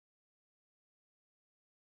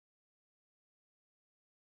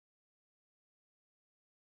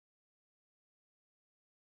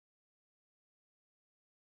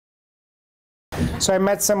So I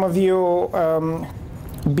met some of you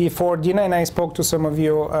before dinner, and I spoke to some of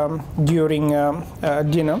you during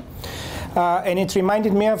dinner. And it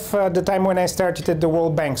reminded me of the time when I started at the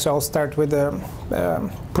World Bank. So I'll start with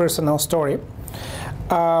a personal story.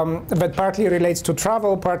 That partly relates to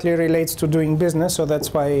travel, partly relates to doing business, so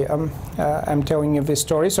that's why I'm telling you this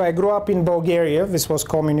story. So I grew up in Bulgaria. This was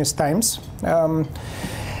communist times.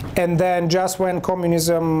 And then just when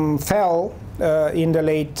communism fell in the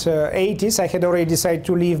late 80s, I had already decided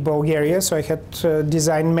to leave Bulgaria. So I had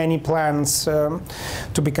designed many plans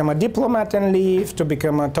to become a diplomat and leave, to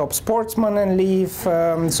become a top sportsman and leave.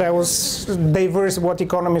 So I was what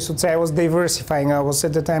economists would say, I was diversifying. I was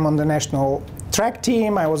at the time on the national track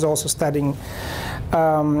team. I was also studying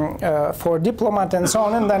for diplomat and so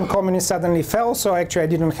on. And then communism suddenly fell. So actually I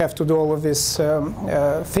didn't have to do all of these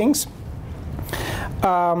things.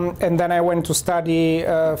 And then I went to study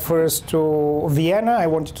first to Vienna. I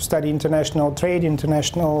wanted to study international trade,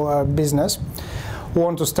 international business.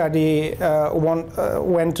 Went to study at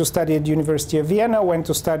the University of Vienna, went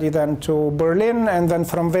to study then to Berlin, and then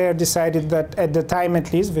from there decided that at the time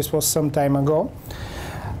at least, this was some time ago,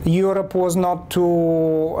 Europe was not too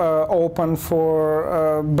open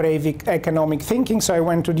for brave economic thinking, so I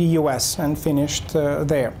went to the US and finished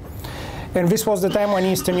there. And this was the time when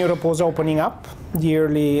Eastern Europe was opening up, the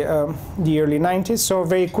early 90s. So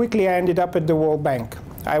very quickly I ended up at the World Bank.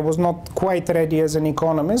 I was not quite ready as an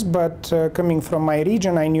economist, but coming from my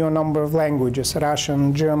region, I knew a number of languages,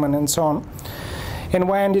 Russian, German, and so on. And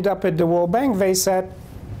when I ended up at the World Bank, they said,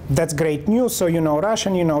 that's great news, so you know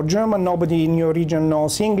Russian, you know German, nobody in your region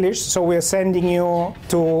knows English, so we're sending you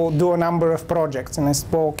to do a number of projects. And I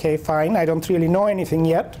said, well, okay, fine, I don't really know anything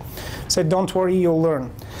yet. I said, don't worry, you'll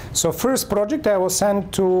learn. So first project I was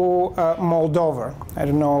sent to Moldova. I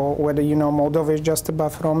don't know whether you know Moldova is just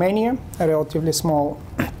above Romania, a relatively small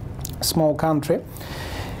country.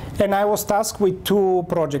 And I was tasked with two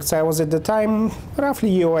projects. I was at the time roughly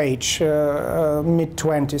your age,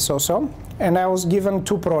 mid-20s or so. And I was given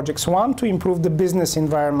two projects. One, to improve the business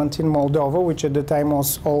environment in Moldova, which at the time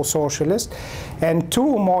was all socialist. And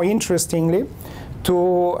two, more interestingly, to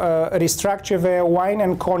restructure their wine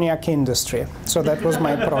and cognac industry. So that was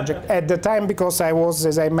my project. At the time, because I was,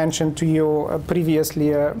 as I mentioned to you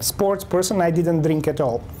previously, a sports person, I didn't drink at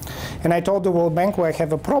all. And I told the World Bank, well, I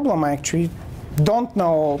have a problem, I actually don't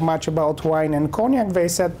know much about wine and cognac. They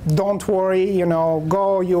said, don't worry, you know,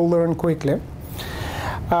 go, you'll learn quickly.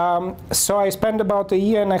 So I spent about a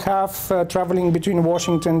year and a half traveling between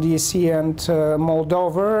Washington, D.C. and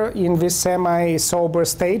Moldova in this semi-sober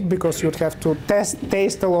state, because you'd have to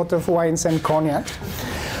taste a lot of wines and cognac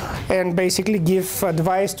and basically give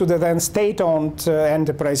advice to the then state-owned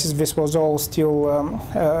enterprises. This was all still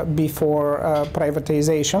before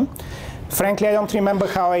privatization. Frankly, I don't remember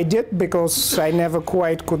how I did, because I never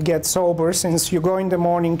quite could get sober, since you go in the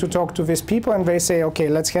morning to talk to these people and they say, okay,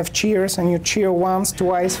 let's have cheers, and you cheer once,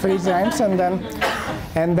 twice, 3 times, and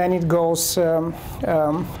then it goes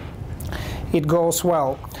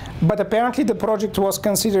well. But apparently the project was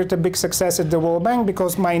considered a big success at the World Bank,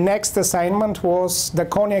 because my next assignment was the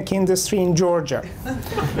cognac industry in Georgia.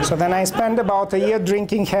 So then I spent about a year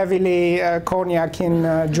drinking heavily cognac in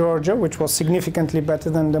Georgia, which was significantly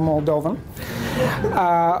better than the Moldovan.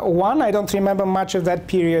 I don't remember much of that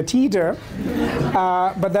period either,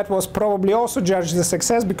 but that was probably also judged a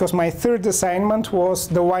success, because my third assignment was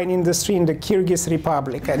the wine industry in the Kyrgyz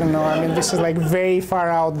Republic. I don't know, I mean, this is like very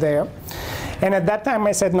far out there. And at that time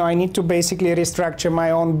I said, no, I need to basically restructure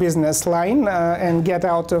my own business line and get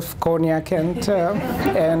out of cognac and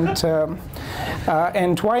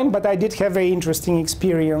wine. But I did have an interesting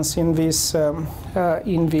experience in these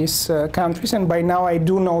countries, and by now I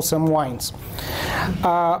do know some wines,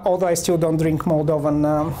 although I still don't drink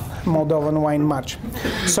Moldovan wine much.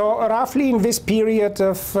 So roughly in this period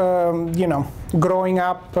of you know, growing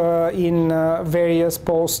up in various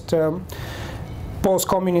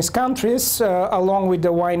post-communist countries, along with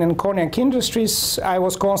the wine and cognac industries, I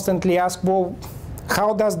was constantly asked, well,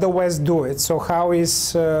 how does the West do it? So how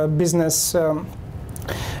is business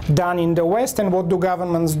done in the West, and what do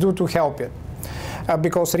governments do to help it?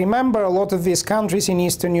 Because remember, a lot of these countries in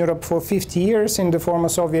Eastern Europe for 50 years, in the former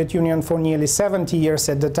Soviet Union for nearly 70 years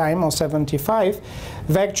at the time, or 75,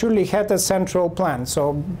 they actually had a central plan.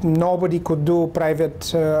 So nobody could do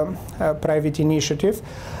private initiative,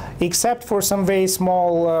 except for some very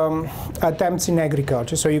small attempts in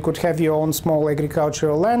agriculture. So you could have your own small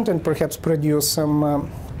agricultural land and perhaps produce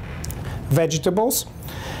some vegetables.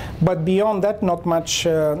 But beyond that, not much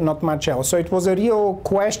else. So it was a real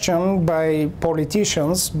question by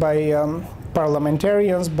politicians, by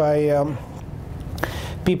parliamentarians, by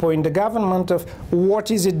people in the government of what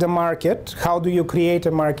is it the market, how do you create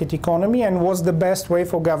a market economy, and what's the best way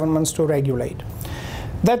for governments to regulate.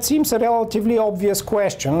 That seems a relatively obvious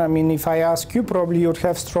question. I mean, if I ask you, probably you'd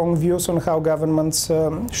have strong views on how governments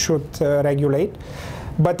should regulate.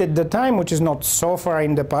 But at the time, which is not so far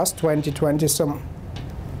in the past, 20 some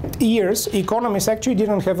years, economists actually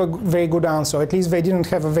didn't have a very good answer. At least they didn't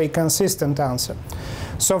have a very consistent answer.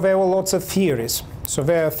 So there were lots of theories. So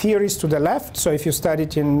there are theories to the left. So if you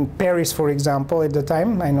studied in Paris, for example, at the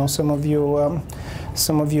time, I know some of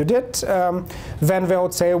you did, then they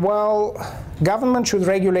would say, well, government should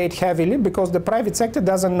regulate heavily because the private sector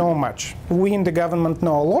doesn't know much. We in the government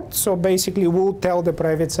know a lot, so basically we'll tell the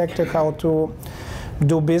private sector how to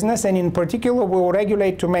do business, and in particular we'll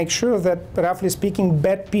regulate to make sure that, roughly speaking,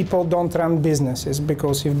 bad people don't run businesses,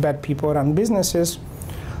 because if bad people run businesses,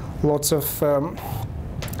 lots of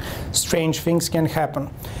strange things can happen.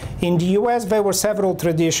 In the US, there were several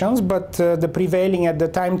traditions, but the prevailing at the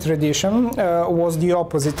time tradition was the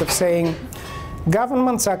opposite, of saying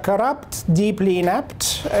governments are corrupt, deeply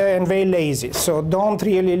inept, and very lazy. So don't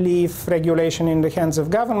really leave regulation in the hands of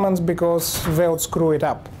governments because they'll screw it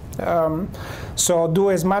up. So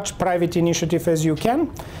do as much private initiative as you can.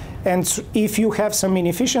 And if you have some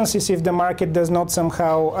inefficiencies, if the market does not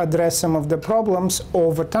somehow address some of the problems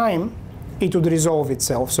over time, it would resolve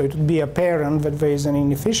itself. So it would be apparent that there is an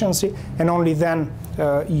inefficiency, and only then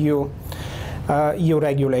you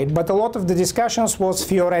regulate. But a lot of the discussions was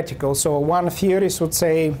theoretical. So one theorist would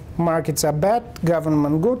say markets are bad,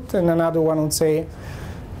 government good, and another one would say,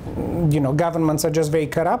 you know, governments are just very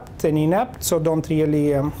corrupt and inept, so don't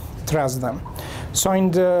really trust them. So in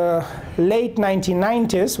the late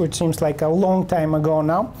 1990s, which seems like a long time ago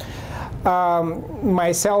now,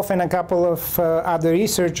 myself and a couple of other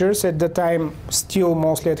researchers, at the time still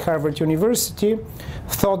mostly at Harvard University,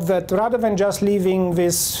 thought that rather than just leaving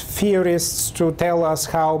these theorists to tell us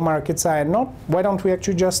how markets are and not, why don't we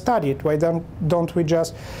actually just study it? Why don't we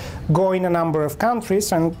just go in a number of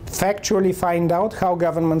countries and factually find out how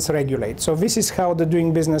governments regulate? So this is how the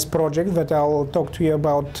Doing Business project that I'll talk to you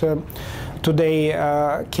about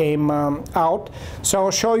today came out. So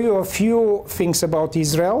I'll show you a few things about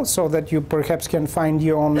Israel so that you perhaps can find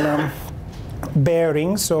your own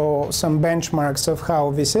bearings or some benchmarks of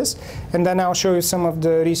how this is. And then I'll show you some of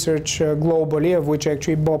the research globally, of which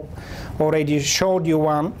actually Bob already showed you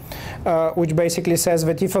one, which basically says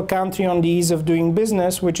that if a country on the ease of doing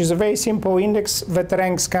business, which is a very simple index that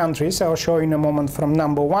ranks countries, I'll show you in a moment, from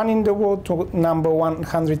number 1 in the world to number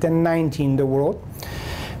 190 in the world.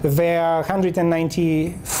 There are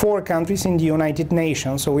 194 countries in the United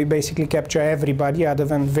Nations, so we basically capture everybody other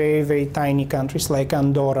than very, very tiny countries like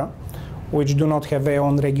Andorra, which do not have their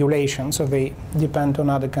own regulation, so they depend on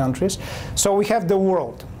other countries. So we have the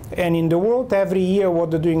world. And in the world, every year, what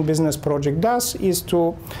the Doing Business project does is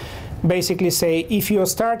to basically say, if you're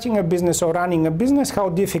starting a business or running a business, how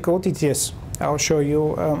difficult it is. I'll show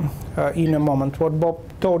you in a moment. What Bob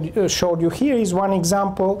showed you here is one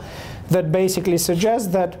example that basically suggests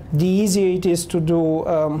that the easier it is to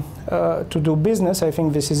do business, I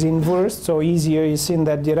think this is inverse, so easier is in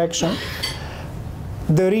that direction,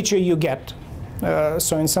 the richer you get.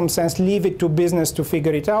 So in some sense, leave it to business to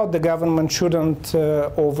figure it out. The government shouldn't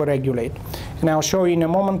over-regulate. And I'll show you in a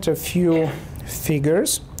moment a few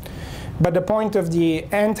figures. But the point of the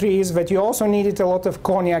entry is that you also needed a lot of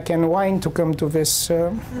cognac and wine to come to this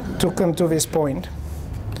point.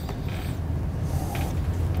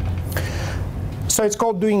 So it's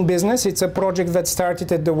called Doing Business. It's a project that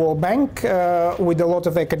started at the World Bank with a lot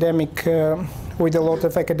of academic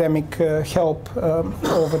help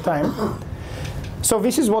over time. So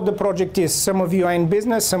this is what the project is. Some of you are in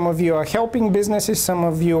business, some of you are helping businesses, some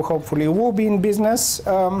of you hopefully will be in business,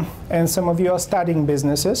 and some of you are studying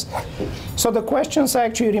businesses. So the questions are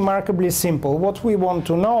actually remarkably simple. What we want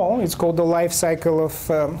to know, it's called the life cycle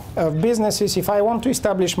of businesses. If I want to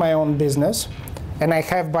establish my own business, and I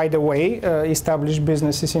have, by the way, established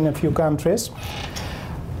businesses in a few countries,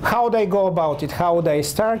 how they go about it, how they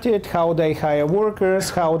start it, how they hire workers,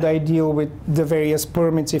 how they deal with the various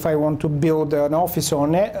permits if I want to build an office or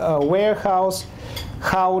a warehouse,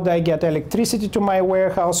 how they get electricity to my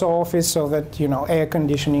warehouse or office so that, you know, air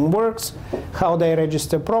conditioning works, how they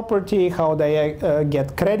register property, how they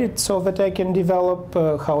get credit so that I can develop,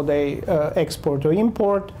 how they export or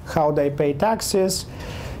import, how they pay taxes.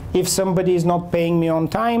 If somebody is not paying me on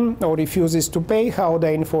time or refuses to pay, how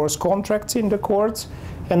they enforce contracts in the courts.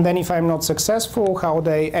 And then if I'm not successful, how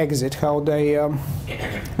they exit, how they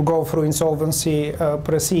go through insolvency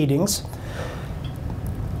proceedings.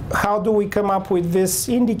 How do we come up with these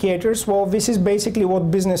indicators? Well, this is basically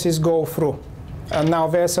what businesses go through. Now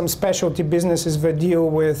there are some specialty businesses that deal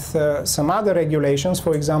with some other regulations,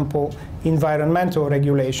 for example, environmental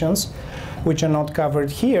regulations, which are not covered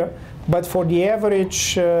here. But for the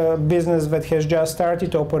average business that has just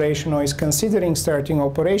started operation or is considering starting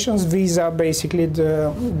operations, these are basically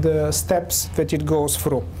the steps that it goes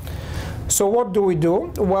through. So what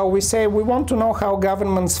do? Well, we say we want to know how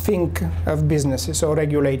governments think of businesses or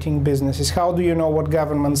regulating businesses. How do you know what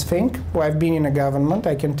governments think? Well, I've been in a government.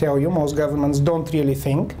 I can tell you most governments don't really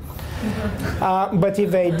think. But if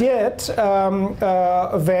they did,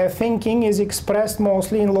 their thinking is expressed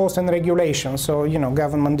mostly in laws and regulations. So, you know,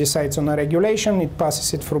 government decides on a regulation, it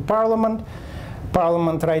passes it through parliament,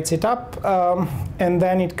 parliament writes it up, and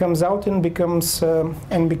then it comes out and becomes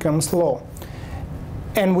law.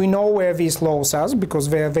 And we know where these laws are because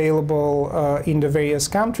they're available in the various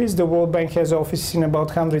countries. The World Bank has offices in about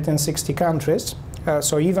 160 countries.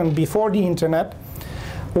 So even before the internet,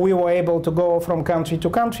 we were able to go from country to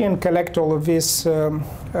country and collect all of these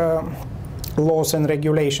laws and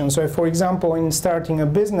regulations. So for example, in starting a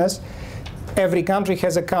business, every country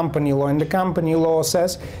has a company law, and the company law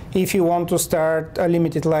says if you want to start a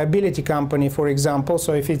limited liability company, for example,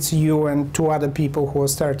 so if it's you and 2 other people who are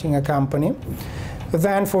starting a company,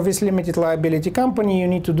 then for this limited liability company you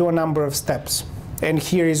need to do a number of steps. And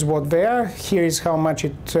here is what they are, here is how much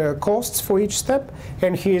it costs for each step,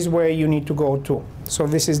 and here is where you need to go to. So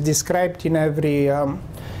this is described in every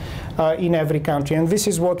country, and this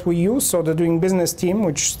is what we use. So the doing business team,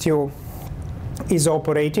 which still is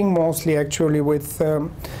operating, mostly actually with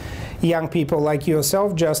young people like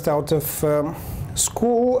yourself, just out of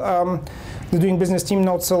school. The doing business team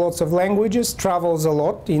knows lots of languages, travels a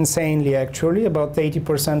lot, insanely actually. About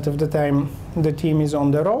 80% of the time the team is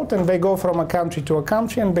on the road, and they go from a country to a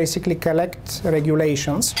country and basically collect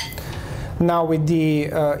regulations. Now with the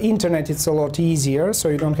internet it's a lot easier, so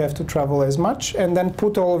you don't have to travel as much, and then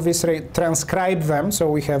put all of this, transcribe them. So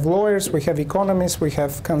we have lawyers, we have economists, we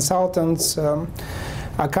have consultants,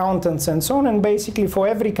 accountants and so on, and basically for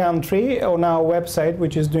every country on our website,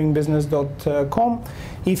 which is doingbusiness.com,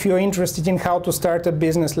 if you're interested in how to start a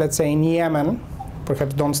business, let's say in Yemen,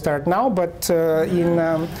 perhaps don't start now, but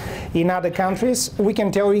in other countries, we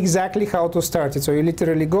can tell you exactly how to start it. So you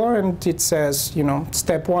literally go and it says, you know,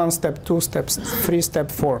 step 1, step 2, step 3,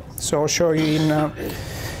 step 4. So I'll show you in,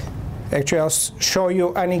 actually I'll show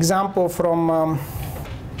you an example from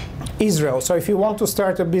Israel. So if you want to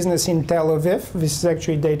start a business in Tel Aviv, this is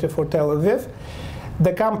actually data for Tel Aviv,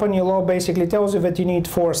 the company law basically tells you that you need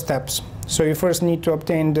 4 steps. So you first need to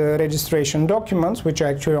obtain the registration documents, which are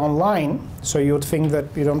actually online, so you would think that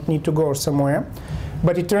you don't need to go somewhere.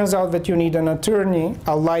 But it turns out that you need an attorney,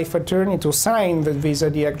 a life attorney, to sign that these are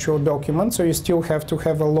the actual documents, so you still have to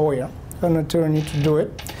have a lawyer, an attorney to do it.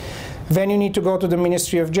 Then you need to go to the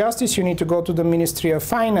Ministry of Justice, you need to go to the Ministry of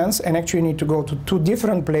Finance, and actually you need to go to 2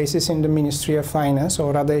 different places in the Ministry of Finance,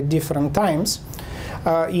 or rather at different times,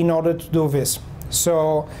 in order to do this.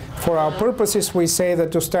 So for our purposes, we say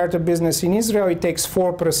that to start a business in Israel, it takes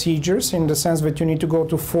 4 procedures, in the sense that you need to go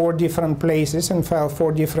to 4 different places and file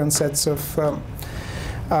 4 different sets of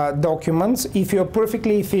documents. If you're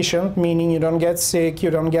perfectly efficient, meaning you don't get sick,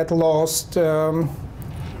 you don't get lost,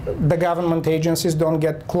 the government agencies don't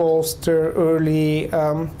get closed early,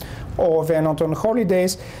 or they're not on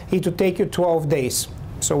holidays, it will take you 12 days.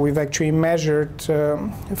 So we've actually measured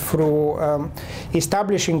through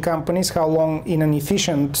establishing companies how long in an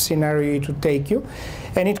efficient scenario it would take you.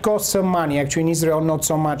 And it costs some money. Actually in Israel not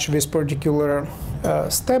so much this particular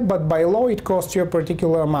step, but by law it costs you a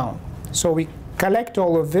particular amount. So we collect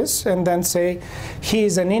all of this and then say,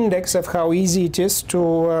 here's an index of how easy it is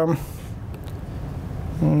to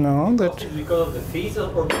because of the fees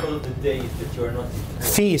or because of the days that you are not?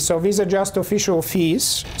 Fees. So these are just official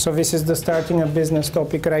fees. So this is the starting a business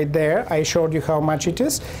topic right there. I showed you how much it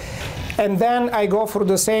is. And then I go through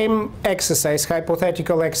the same exercise,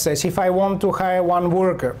 hypothetical exercise. If I want to hire 1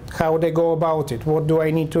 worker, how would I go about it? What do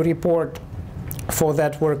I need to report for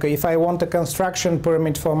that worker? If I want a construction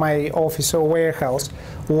permit for my office or warehouse,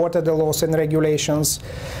 what are the laws and regulations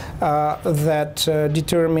that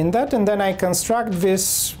determine that? And then I construct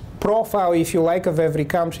this profile, if you like, of every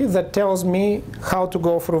country that tells me how to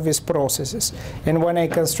go through these processes. And when I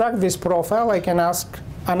construct this profile, I can ask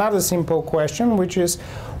another simple question, which is,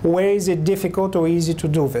 where is it difficult or easy to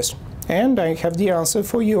do this? And I have the answer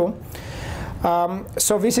for you.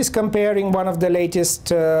 So this is comparing one of the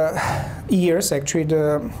latest years, actually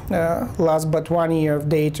the last but 1 year of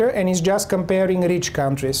data, and it's just comparing rich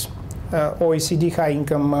countries, OECD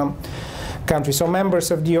high-income countries, so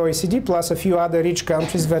members of the OECD plus a few other rich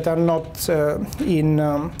countries that are not in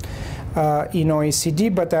in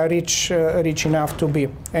OECD, but are rich enough to be.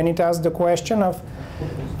 And it asks the question of,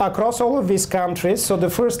 across all of these countries, so the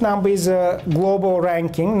first number is a global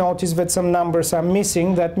ranking. Notice that some numbers are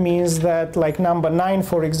missing. That means that, like number 9,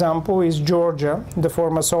 for example, is Georgia, the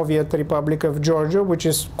former Soviet Republic of Georgia, which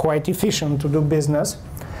is quite efficient to do business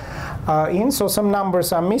in. So some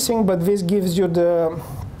numbers are missing, but this gives you the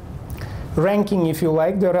ranking, if you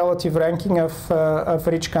like, the relative ranking of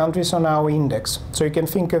rich countries on our index. So you can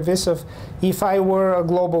think of this of, if I were a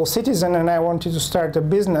global citizen and I wanted to start a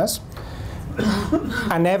business,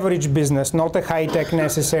 an average business, not a high-tech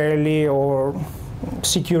necessarily or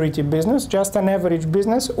security business, just an average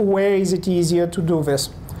business, where is it easier to do this?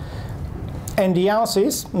 And the answer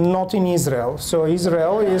is not in Israel. So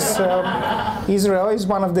Israel is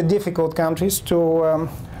one of the difficult countries to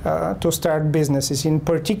start businesses. In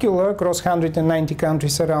particular, across 190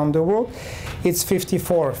 countries around the world, it's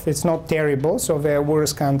 54th. It's not terrible, so there are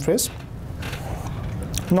worse countries.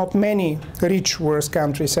 Not many rich worse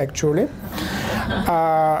countries, actually.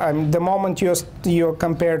 The moment you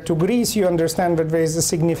compare to Greece, you understand that there is a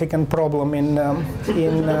significant problem in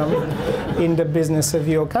the business of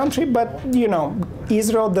your country. But you know,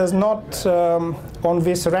 Israel does not, on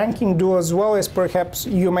this ranking, do as well as perhaps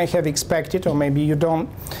you may have expected, or maybe you don't.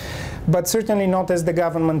 But certainly not as the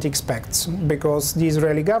government expects, because the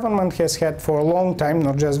Israeli government has had for a long time,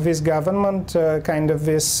 not just this government, kind of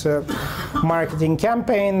this marketing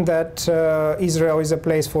campaign that Israel is a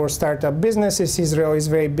place for startup businesses, Israel is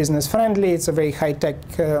very business friendly, it's a very high-tech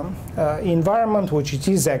environment, which it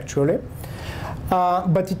is actually.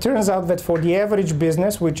 But it turns out that for the average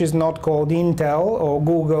business, which is not called Intel or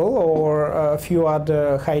Google or a few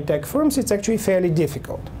other high-tech firms, it's actually fairly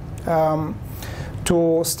difficult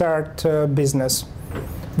to start business.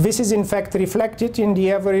 This is in fact reflected in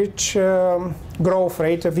the average growth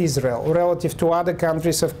rate of Israel relative to other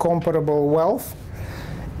countries of comparable wealth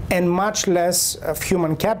and much less of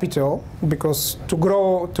human capital, because to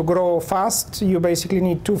grow fast you basically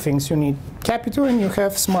need two things. You need capital and you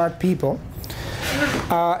have smart people.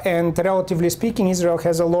 And relatively speaking, Israel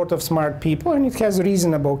has a lot of smart people and it has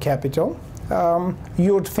reasonable capital.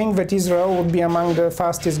 You would think that Israel would be among the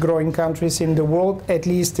fastest growing countries in the world, at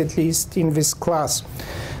least in this class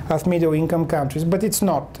of middle income countries, but it's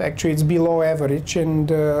not. Actually, it's below average in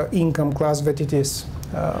the income class that it is,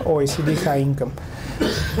 OECD high income.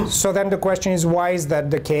 So then the question is, why is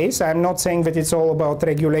that the case? I'm not saying that it's all about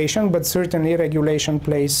regulation, but certainly regulation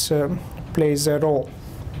plays a role.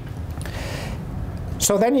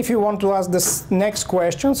 So then if you want to ask this next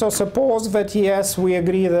question, so suppose that yes, we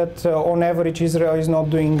agree that on average Israel is not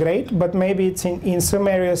doing great, but maybe it's in some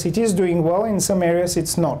areas it is doing well, in some areas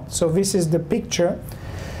it's not. So this is the picture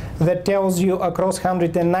that tells you across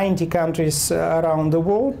 190 countries around the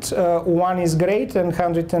world, one is great and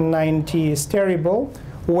 190 is terrible.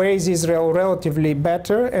 Where is Israel relatively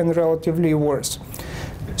better and relatively worse?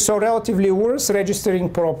 So relatively worse, registering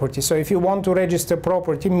property. So if you want to register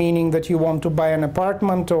property, meaning that you want to buy an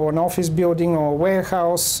apartment or an office building or a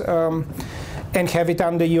warehouse and have it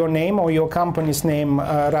under your name or your company's name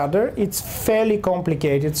rather, it's fairly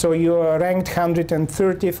complicated. So you are ranked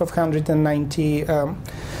 130th of 190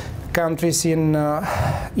 countries in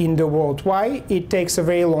the world. Why? It takes a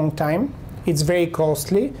very long time. It's very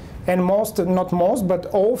costly. And not most, but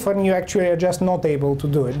often you actually are just not able to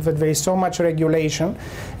do it. That there is so much regulation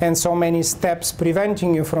and so many steps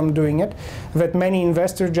preventing you from doing it that many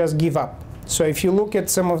investors just give up. So if you look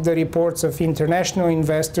at some of the reports of international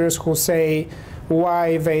investors who say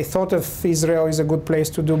why they thought of Israel is a good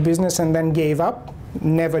place to do business and then gave up,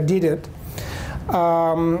 never did it,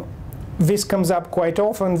 this comes up quite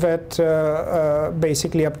often, that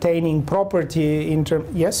basically obtaining property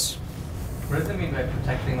yes? What does it mean by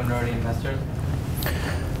protecting minority investors?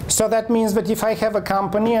 So that means that if I have a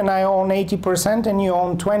company and I own 80% and you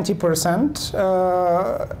own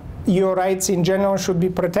 20%, your rights in general should be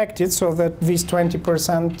protected so that this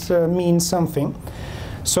 20% means something.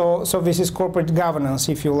 So this is corporate governance,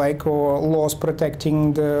 if you like, or laws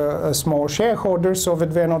protecting the small shareholders so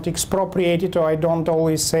that they're not expropriated, or I don't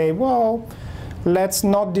always say, well, let's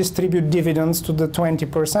not distribute dividends to the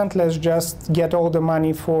 20%, let's just get all the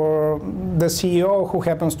money for the CEO who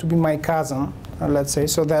happens to be my cousin, let's say.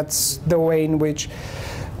 So that's the way in which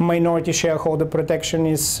minority shareholder protection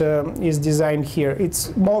is designed here.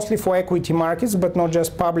 It's mostly for equity markets, but not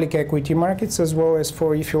just public equity markets, as well as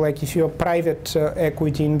for, if you like, if you're a private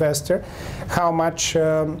equity investor, how much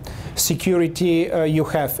security you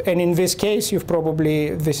have. And in this case, you've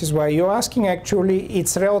probably, this is why you're asking, actually,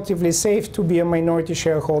 it's relatively safe to be a minority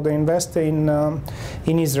shareholder investor in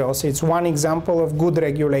Israel. So it's one example of good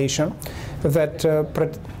regulation that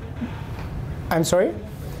I'm sorry?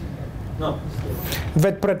 No.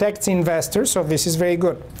 That protects investors, so this is very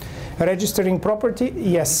good. Registering property,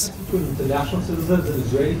 yes. Between international citizens and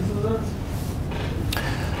Israeli citizens?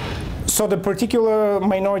 So the particular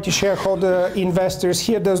minority shareholder investors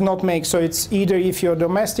here does not make, so it's either if you're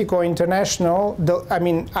domestic or international. I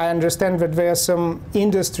mean, I understand that there are some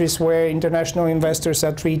industries where international investors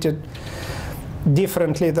are treated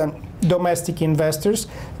differently than domestic investors.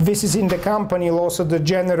 This is in the company law, so the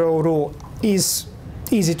general rule is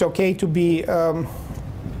it okay to be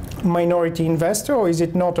minority investor, or is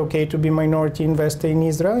it not okay to be minority investor in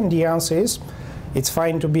Israel? And the answer is it's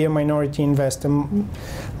fine to be a minority investor.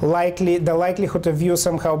 The likelihood of you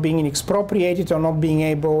somehow being expropriated or not being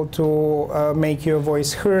able to make your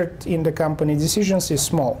voice heard in the company decisions is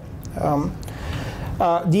small.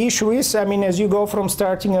 The issue is, I mean, as you go from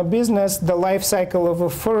starting a business, the life cycle of a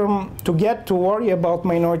firm, to get to worry about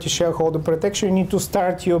minority shareholder protection, you need to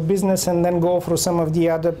start your business and then go through some of the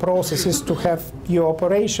other processes to have your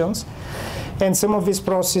operations. And some of these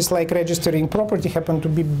processes, like registering property, happen to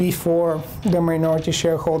be before the minority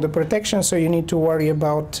shareholder protection, so you need to worry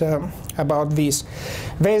about this.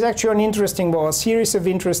 There is actually a series of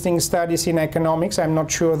interesting studies in economics. I'm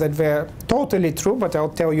not sure that they're totally true, but I'll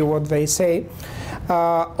tell you what they say.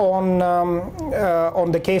 On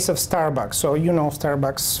the case of Starbucks. So you know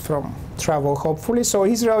Starbucks from travel, hopefully. So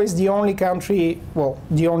Israel is the only country, well,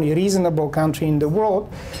 the only reasonable country in the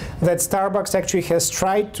world that Starbucks actually has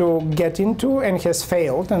tried to get into and has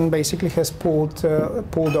failed, and basically has pulled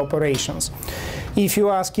operations. If you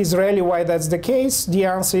ask Israeli why that's the case, the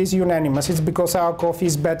answer is unanimous. It's because our coffee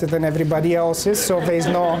is better than everybody else's, so there's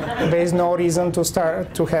no reason to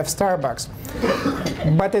have Starbucks.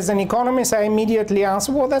 But as an economist, I immediately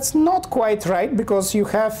answer, well, that's not quite right, because you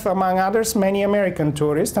have, among others, many American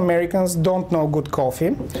tourists. Americans don't know good coffee,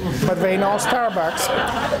 but they know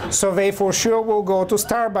Starbucks. So they for sure will go to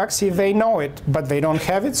Starbucks if they know it, but they don't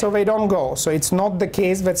have it, so they don't go. So it's not the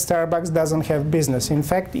case that Starbucks doesn't have business. In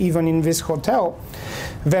fact, even in this hotel,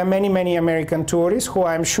 there are many, many American tourists who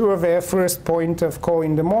I'm sure their first point of call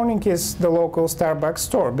in the morning is the local Starbucks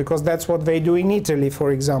store, because that's what they do in Italy,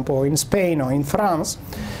 for example, or in Spain or in France.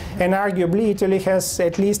 And arguably, Italy has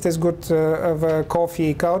at least as good of a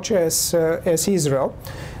coffee culture as Israel.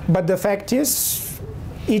 But the fact is,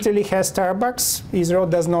 Italy has Starbucks, Israel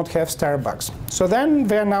does not have Starbucks. So then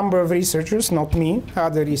there are a number of researchers, not me,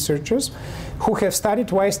 other researchers, who have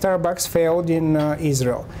studied why Starbucks failed in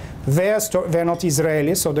Israel. They're not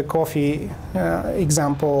Israeli, so the coffee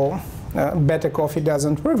example, better coffee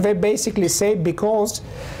doesn't work. They basically say because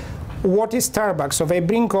what is Starbucks? So they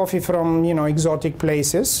bring coffee from, you know, exotic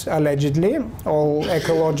places, allegedly, all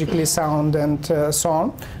ecologically sound and so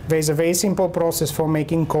on. There's a very simple process for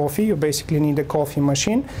making coffee. You basically need a coffee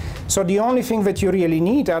machine. So the only thing that you really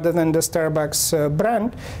need, other than the Starbucks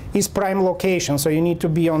brand, is prime location. So you need to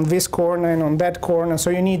be on this corner and on that corner. So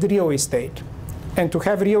you need real estate. And to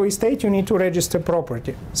have real estate, you need to register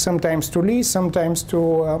property, sometimes to lease, sometimes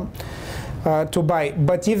to buy.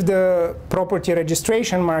 But if the property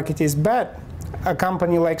registration market is bad, a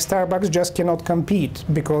company like Starbucks just cannot compete,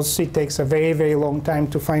 because it takes a very, very long time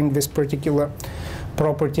to find this particular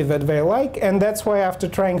property that they like. And that's why, after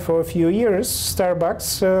trying for a few years,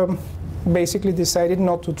 Starbucks basically decided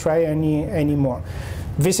not to try anymore.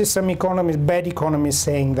 This is some bad economists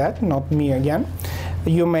saying that, not me again.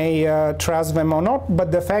 You may trust them or not,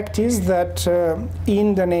 but the fact is that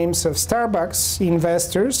in the names of Starbucks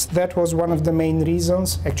investors, that was one of the main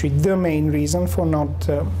reasons, actually the main reason, for not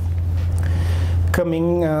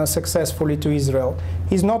coming successfully to Israel.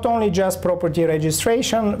 It's not only just property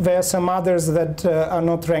registration, there are some others that are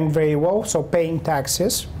not ranked very well, so paying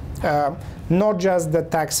taxes, not just the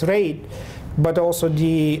tax rate, but also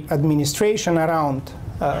the administration around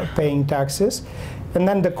paying taxes. And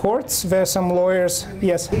then the courts, there are some lawyers,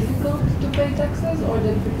 yes? Difficult to pay taxes, or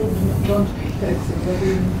that people don't pay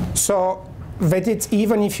taxes? So that it's,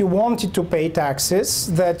 even if you wanted to pay taxes,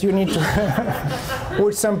 that you need to,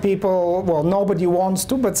 which some people, well, nobody wants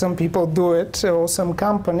to, but some people do it, or some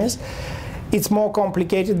companies. It's more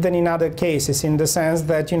complicated than in other cases, in the sense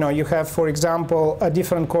that, you know, you have, for example, a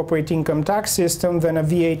different corporate income tax system than a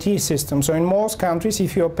VAT system. So in most countries,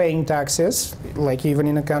 if you're paying taxes, like even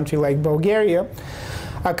in a country like Bulgaria,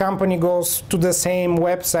 a company goes to the same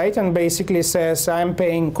website and basically says, I'm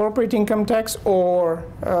paying corporate income tax or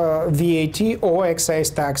VAT or excise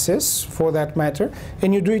taxes, for that matter,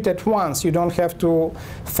 and you do it at once. You don't have to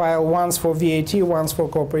file once for VAT, once for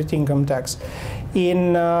corporate income tax.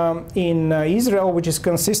 In Israel, which is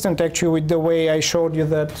consistent actually with the way I showed you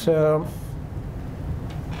that,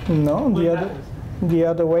 no, the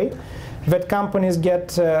other way. that companies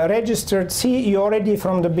get registered. See, you already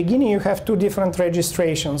from the beginning you have two different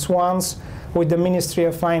registrations. One's with the Ministry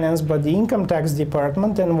of Finance but the Income Tax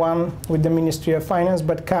Department, and one with the Ministry of Finance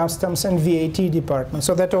but Customs and VAT Department.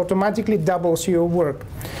 So that automatically doubles your work.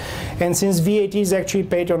 And since VAT is actually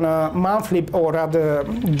paid on a monthly, or rather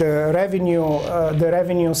the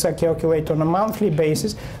revenues are calculated on a monthly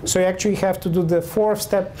basis, so you actually have to do the fourth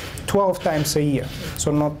step 12 times a year.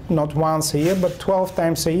 So not once a year, but 12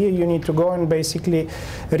 times a year you need to go and basically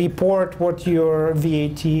report what your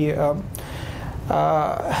VAT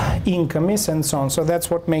income is and so on. So that's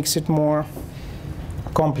what makes it more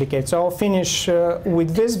complicated. So I'll finish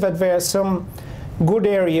with this, but there are some good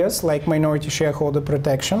areas like minority shareholder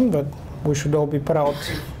protection that we should all be proud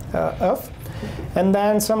of. And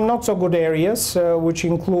then some not so good areas which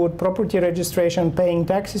include property registration, paying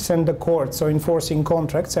taxes, and the court, so enforcing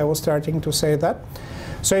contracts. I was starting to say that.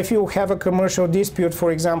 So if you have a commercial dispute,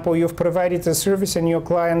 for example, you've provided a service and your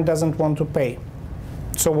client doesn't want to pay.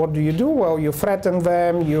 So what do? Well, you threaten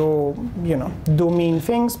them, you do mean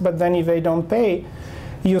things, but then if they don't pay,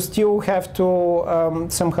 you still have to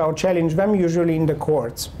somehow challenge them, usually in the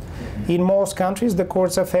courts. In most countries, the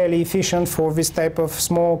courts are fairly efficient for this type of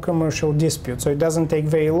small commercial dispute, so it doesn't take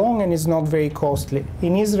very long and it's not very costly.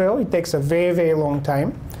 In Israel, it takes a very, very long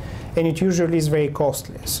time, and it usually is very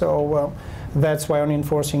costly. So that's why on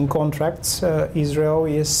enforcing contracts, Israel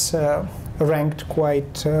is ranked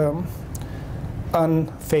quite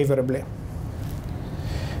unfavorably.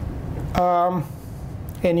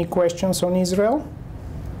 Any questions on Israel?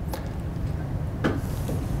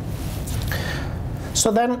 So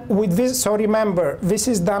then with this, so remember, this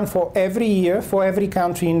is done for every year, for every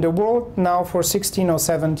country in the world, now for 16 or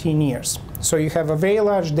 17 years. So you have a very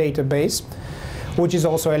large database, which is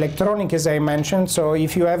also electronic, as I mentioned. So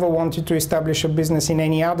if you ever wanted to establish a business in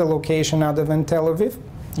any other location other than Tel Aviv,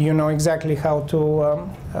 you know exactly how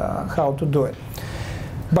to do it.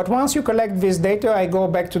 But once you collect this data, I go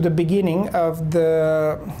back to the beginning of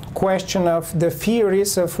the question of the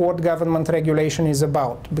theories of what government regulation is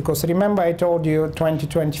about. Because remember, I told you 20,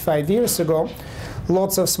 25 years ago,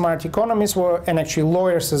 lots of smart economists were, and actually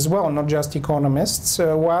lawyers as well, not just economists,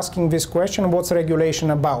 were asking this question: what's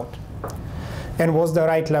regulation about? And what's the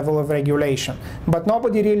right level of regulation? But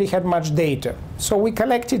nobody really had much data. So we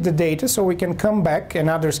collected the data so we can come back, and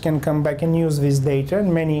others can come back and use this data,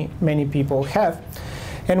 and many people have.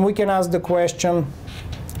 And we can ask the question,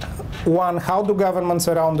 one, how do governments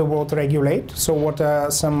around the world regulate? So what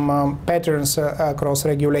are some patterns across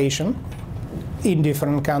regulation in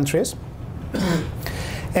different countries?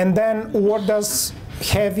 And then what does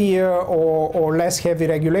heavier or less heavy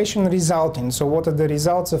regulation result in? So what are the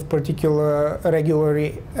results of particular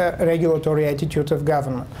regulatory attitude of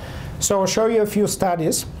government? So I'll show you a few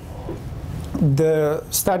studies. The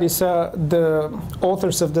studies, the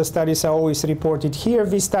authors of the studies are always reported here.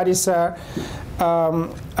 These studies are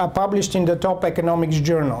published in the top economics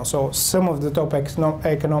journals, so some of the top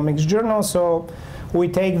economics journals, so we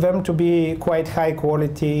take them to be quite high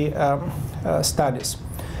quality studies.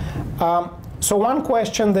 So one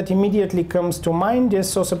question that immediately comes to mind is,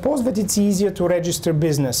 so suppose that it's easier to register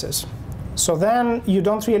businesses. So then you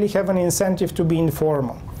don't really have an incentive to be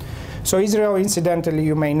informal. So Israel, incidentally,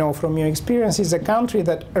 you may know from your experience, is a country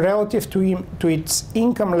that relative to its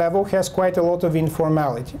income level has quite a lot of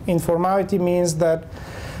informality. Informality means that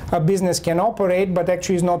a business can operate but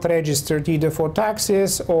actually is not registered either for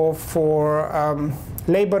taxes or for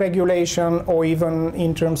labor regulation or even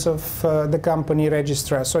in terms of the company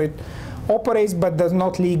registrar. So it operates but does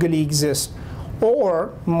not legally exist.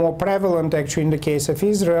 Or, more prevalent actually in the case of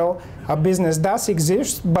Israel, a business does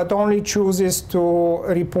exist but only chooses to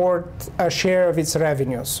report a share of its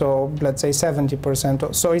revenue, so let's say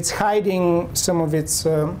 70%. So it's hiding some of its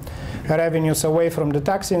revenues away from the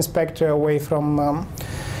tax inspector, away from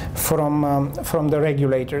the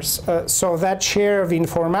regulators. So that share of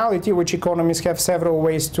informality, which economists have several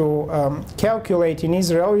ways to calculate in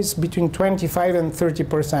Israel, is between 25 and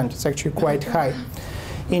 30%. It's actually quite high.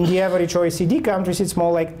 In the average OECD countries, it's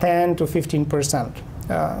more like 10 to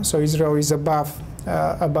 15%. So Israel is above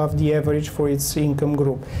the average for its income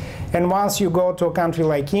group. And once you go to a country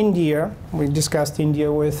like India, we discussed India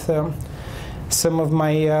with some of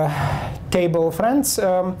my table friends,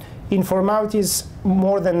 informality is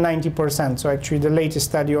more than 90%. So actually the latest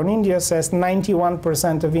study on India says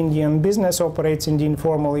 91% of Indian business operates in the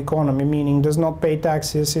informal economy, meaning does not pay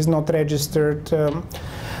taxes, is not registered,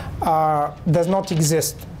 does not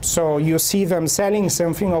exist. So you see them selling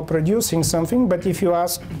something or producing something, but if you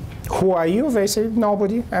ask, who are you? They say,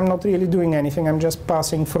 nobody, I'm not really doing anything, I'm just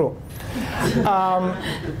passing through.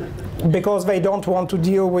 Because they don't want to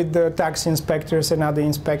deal with the tax inspectors and other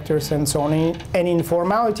inspectors and so on. And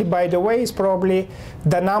informality, by the way, is probably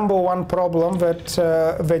the #1 problem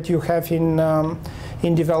that you have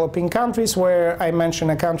in developing countries, where I mentioned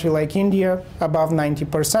a country like India, above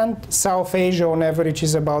 90%. South Asia, on average,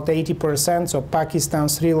 is about 80%, so Pakistan,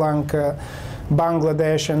 Sri Lanka,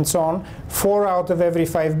 Bangladesh, and so on. 4 out of every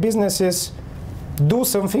 5 businesses do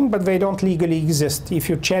something, but they don't legally exist. If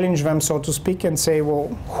you challenge them, so to speak, and say, well,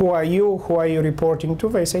 who are you reporting to?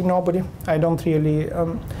 They say, nobody, I don't really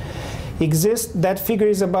exist. That figure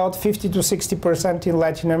is about 50 to 60% in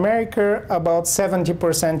Latin America, about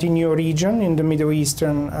 70% in your region, in the Middle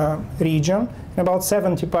Eastern region, and about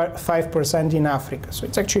 75% in Africa. So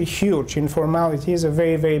it's actually huge. Informality is a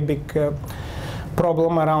very, very big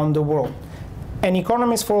problem around the world. And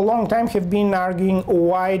economists for a long time have been arguing,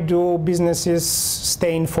 why do businesses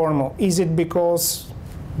stay informal? Is it because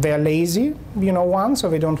they're lazy, so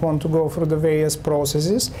they don't want to go through the various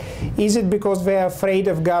processes? Is it because they're afraid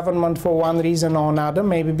of government for one reason or another?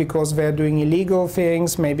 Maybe because they're doing illegal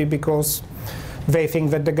things, maybe because they think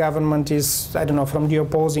that the government is, I don't know, from the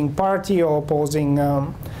opposing party or opposing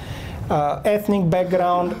ethnic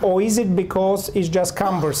background, or is it because it's just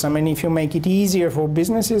cumbersome, and if you make it easier for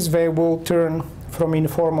businesses, they will turn from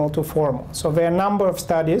informal to formal? So there are a number of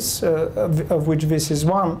studies, of which this is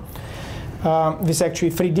one. There's actually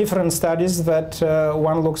 3 different studies that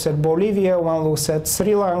one looks at Bolivia, one looks at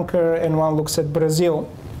Sri Lanka, and one looks at Brazil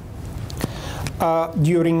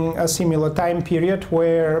during a similar time period,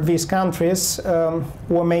 where these countries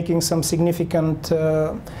were making some significant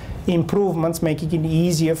improvements, making it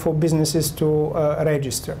easier for businesses to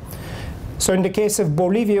register. So in the case of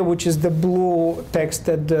Bolivia, which is the blue text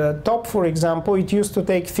at the top, for example, it used to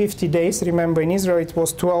take 50 days. Remember, in Israel, it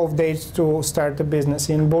was 12 days to start a business.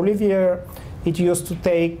 In Bolivia, it used to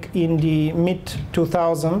take, in the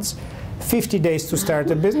mid-2000s, 50 days to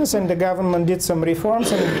start a business, and the government did some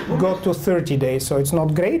reforms and it got to 30 days. So it's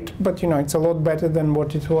not great, but it's a lot better than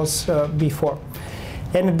what it was before.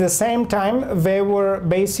 And at the same time, they were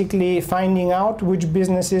basically finding out which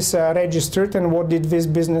businesses are registered and what did these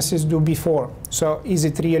businesses do before. So is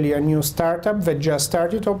it really a new startup that just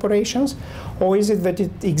started operations, or is it that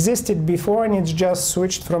it existed before and it's just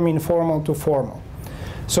switched from informal to formal?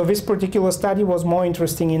 So this particular study was more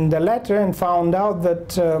interesting in the latter, and found out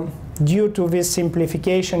that due to this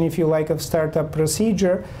simplification, if you like, of startup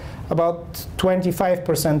procedure, about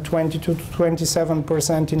 25%, 22 to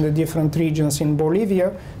 27% in the different regions in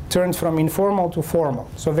Bolivia turned from informal to formal.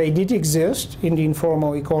 So they did exist in the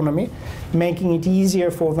informal economy, making it easier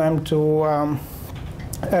for them to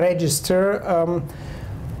register,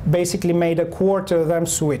 basically made a quarter of them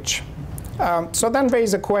switch. So then there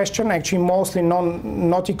is a question, actually mostly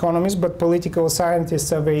not economists, but political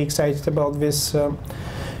scientists are very excited about this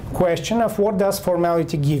question of what does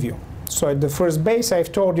formality give you. So at the first base,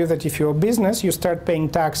 I've told you that if you're a business, you start paying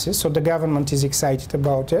taxes, so the government is excited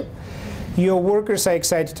about it. Your workers are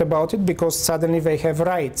excited about it because suddenly they have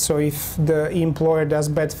rights. So if the employer does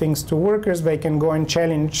bad things to workers, they can go and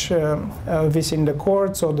challenge this in the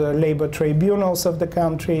courts or the labor tribunals of the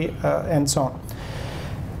country, and so on.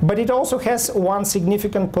 But it also has one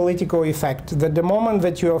significant political effect, that the moment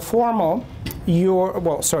that you are formal,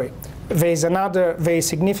 there's another very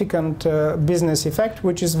significant business effect,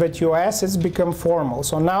 which is that your assets become formal.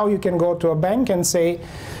 So now you can go to a bank and say,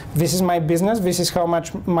 this is my business, this is how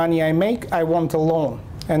much money I make, I want a loan.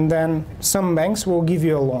 And then some banks will give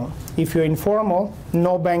you a loan. If you're informal,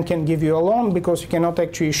 no bank can give you a loan because you cannot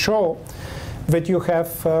actually show that you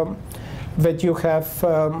have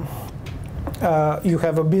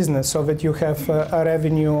a business, so that you have a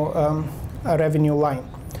revenue line.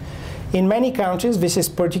 In many countries, this is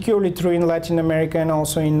particularly true in Latin America and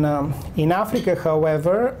also in Africa,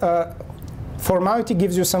 however, formality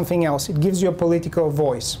gives you something else. It gives you a political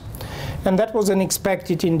voice. And that was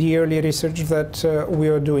unexpected in the early research that we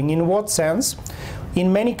are doing. In what sense?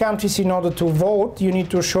 In many countries, in order to vote, you need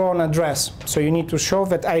to show an address. So you need to show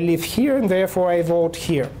that I live here and therefore I vote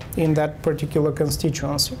here in that particular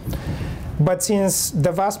constituency. But since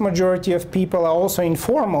the vast majority of people are also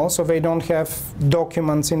informal, so they don't have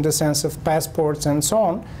documents in the sense of passports and so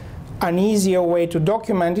on, an easier way to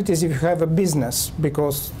document it is if you have a business,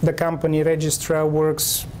 because the company registrar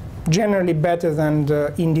works generally better than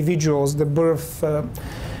the individuals, the birth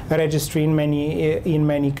registry in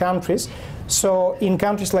many countries. So in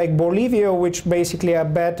countries like Bolivia, which basically are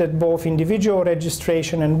bad at both individual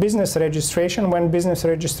registration and business registration, when business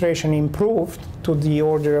registration improved to the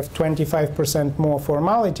order of 25% more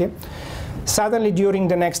formality, suddenly during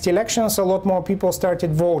the next elections a lot more people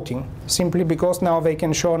started voting, simply because now they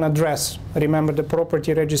can show an address. Remember the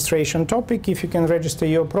property registration topic, if you can register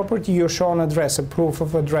your property, you show an address, a proof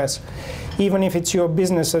of address. Even if it's your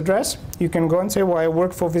business address, you can go and say, well, I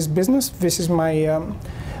work for this business, this is my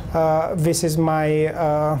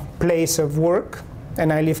place of work,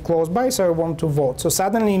 and I live close by, so I want to vote. So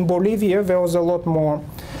suddenly in Bolivia there was a lot more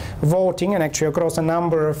voting, and actually across a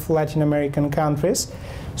number of Latin American countries.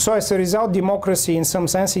 So as a result, democracy in some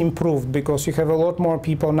sense improved, because you have a lot more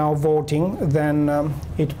people now voting than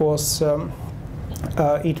it was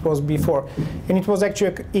before. And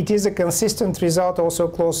it is a consistent result also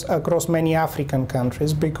across many African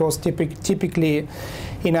countries, because typically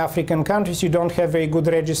in African countries you don't have very good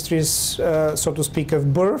registries, so to speak,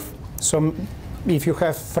 of birth. So if you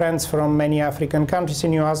have friends from many African countries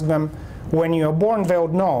and you ask them when you are born, they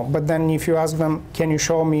would know. But then if you ask them, can you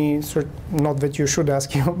show me, not that you should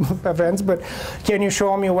ask your friends, but can you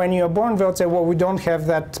show me when you are born, they would say, well, we don't have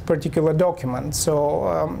that particular document.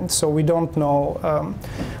 So, so we don't know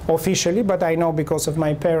officially, but I know because of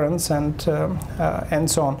my parents and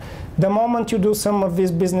so on. The moment you do some of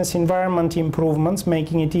these business environment improvements,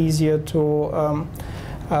 making it easier to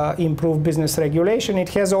improve business regulation, it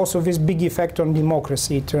has also this big effect on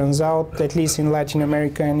democracy, it turns out, at least in Latin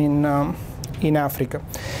America and in Africa.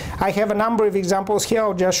 I have a number of examples here.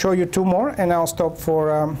 I'll just show you two more and I'll stop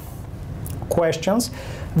for questions.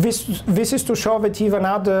 This is to show that even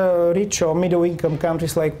other rich or middle income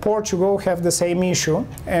countries like Portugal have the same issue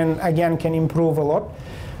and again can improve a lot.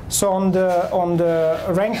 So on the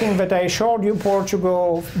ranking that I showed you,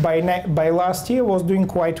 Portugal by last year was doing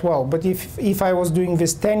quite well. But if I was doing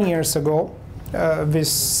this 10 years ago,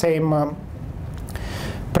 this same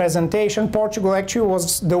presentation, Portugal actually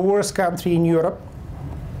was the worst country in Europe,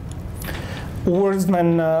 worse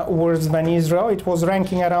than Israel. It was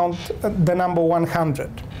ranking around the number 100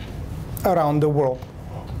 around the world.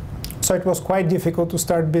 So it was quite difficult to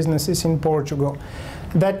start businesses in Portugal.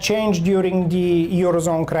 That changed during the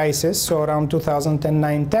Eurozone crisis, so around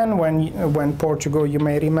 2009-10, when Portugal, you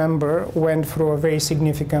may remember, went through a very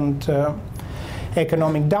significant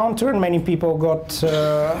economic downturn. Many people got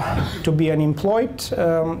to be unemployed.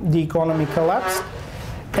 The economy collapsed.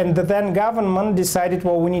 And the then government decided,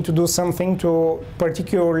 well, we need to do something to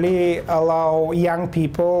particularly allow young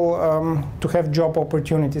people to have job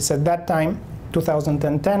opportunities. At that time,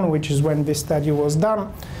 2010, which is when this study was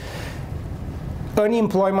done,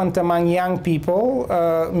 unemployment among young people,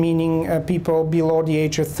 meaning people below the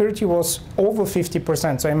age of 30, was over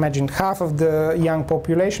 50%. So I imagine half of the young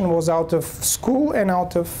population was out of school and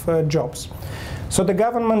out of jobs. So the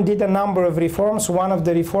government did a number of reforms. One of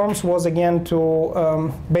the reforms was again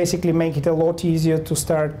to basically make it a lot easier to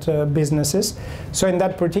start businesses. So in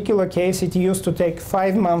that particular case, it used to take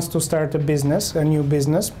 5 months to start a business, a new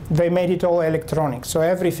business. They made it all electronic. So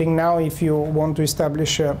everything now, if you want to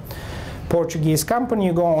establish a Portuguese company,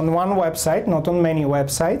 you go on one website, not on many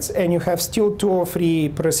websites, and you have still 2 or 3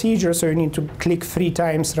 procedures, so you need to click 3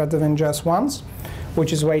 times rather than just once,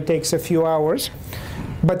 which is why it takes a few hours.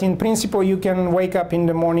 But in principle, you can wake up in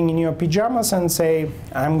the morning in your pajamas and say,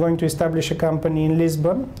 I'm going to establish a company in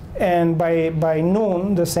Lisbon, and by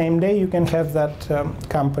noon the same day you can have that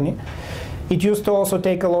company. It used to also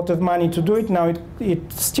take a lot of money to do it. Now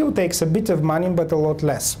it still takes a bit of money, but a lot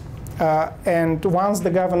less. And once the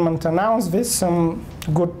government announced this, some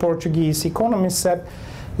good Portuguese economists said,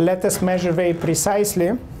 let us measure very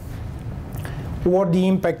precisely what the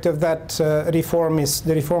impact of that reform is.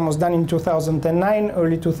 The reform was done in 2009,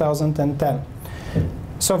 early 2010.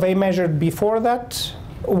 So they measured before that,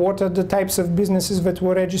 what are the types of businesses that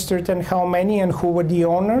were registered and how many and who were the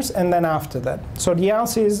owners, and then after that. So the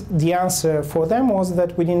answer for them was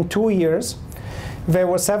that within 2 years, there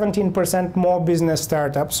were 17% more business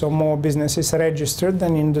startups, so more businesses registered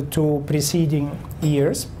than in the 2 preceding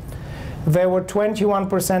years. There were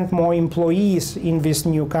 21% more employees in this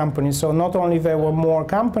new company. So not only there were more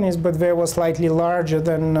companies, but they were slightly larger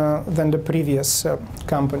than the previous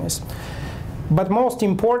companies. But most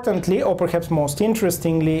importantly, or perhaps most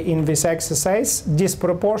interestingly in this exercise,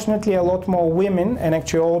 disproportionately a lot more women, and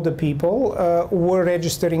actually older people, were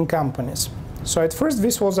registering companies. So at first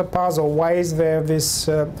this was a puzzle. Why is there this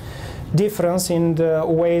difference in the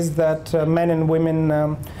ways that men and women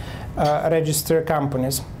register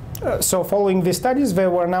companies? So following these studies,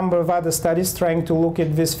 there were a number of other studies trying to look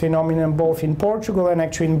at this phenomenon both in Portugal and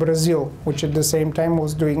actually in Brazil, which at the same time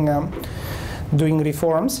was doing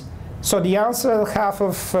reforms. So the answer half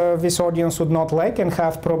of this audience would not like and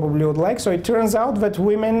half probably would like. So it turns out that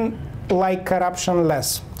women like corruption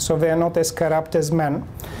less. So they are not as corrupt as men.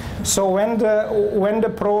 So when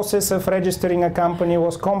the process of registering a company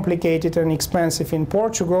was complicated and expensive in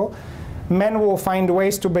Portugal, men will find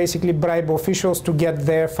ways to basically bribe officials to get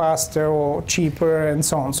there faster or cheaper and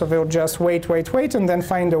so on. So they'll just wait, and then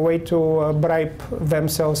find a way to bribe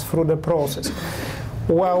themselves through the process.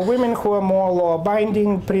 While women who are more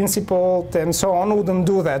law-abiding, principled, and so on wouldn't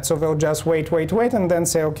do that. So they'll just wait, and then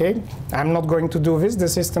say, okay, I'm not going to do this. The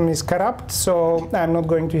system is corrupt, so I'm not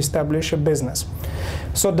going to establish a business.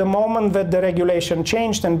 So the moment that the regulation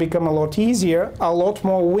changed and became a lot easier, a lot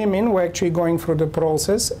more women were actually going through the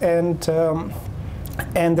process and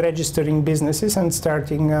registering businesses and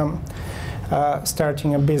starting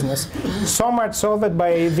a business. So much so that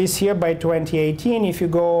by this year, by 2018, if you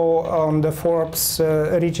go on the Forbes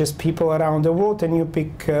richest people around the world and you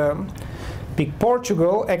pick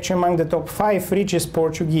Portugal, actually among the top 5 richest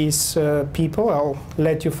Portuguese people, I'll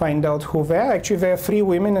let you find out who they are. Actually, there are 3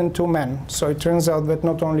 women and 2 men. So it turns out that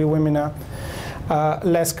not only women are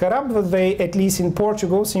less corrupt, but they, at least in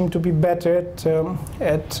Portugal, seem to be better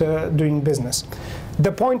at doing business.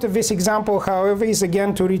 The point of this example, however, is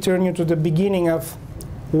again to return you to the beginning of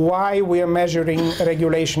why we are measuring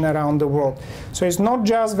regulation around the world. So it's not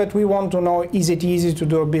just that we want to know, is it easy to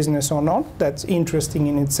do a business or not? That's interesting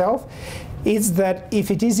in itself. It's that if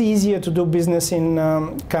it is easier to do business in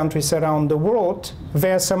countries around the world,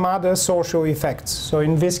 there are some other social effects. So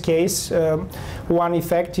in this case, one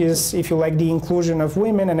effect is, if you like, the inclusion of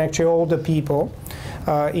women and actually older people.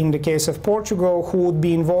 In the case of Portugal, who would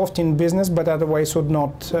be involved in business but otherwise would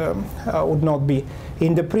not be.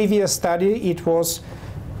 In the previous study, it was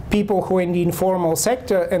people who are in the informal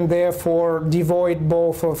sector and therefore devoid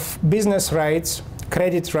both of business rights,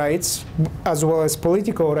 credit rights, as well as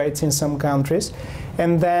political rights in some countries.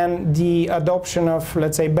 And then the adoption of,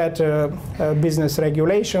 let's say, better business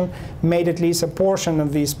regulation made at least a portion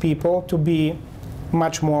of these people to be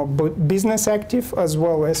much more business active as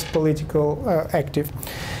well as political active.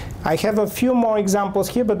 I have a few more examples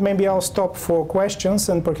here, but maybe I'll stop for questions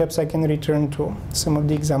and perhaps I can return to some of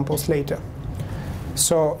the examples later.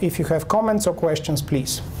 So if you have comments or questions,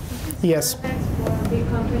 please. Yes? For big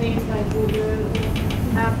companies like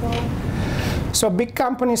Google, Apple. So big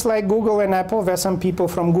companies like Google and Apple, there are some people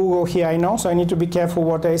from Google here I know, so I need to be careful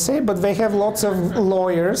what I say, but they have lots of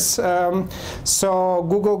lawyers. So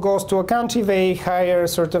Google goes to a country, they hire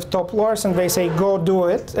sort of top lawyers and they say, go do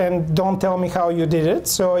it and don't tell me how you did it.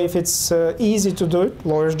 So if it's easy to do it,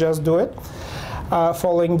 lawyers just do it.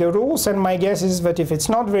 Following the rules, and my guess is that if it's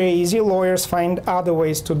not very easy, lawyers find other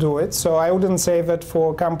ways to do it. So I wouldn't say that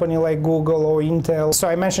for a company like Google or Intel. So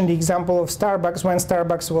I mentioned the example of Starbucks. When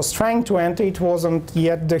Starbucks was trying to enter, it wasn't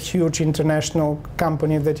yet the huge international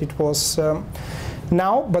company that it was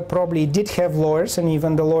now, but probably it did have lawyers, and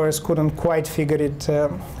even the lawyers couldn't quite figure it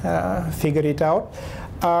out.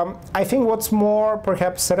 I think what's more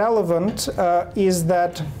perhaps relevant is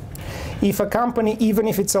that if a company, even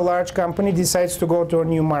if it's a large company, decides to go to a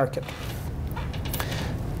new market,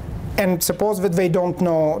 and suppose that they don't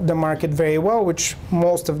know the market very well, which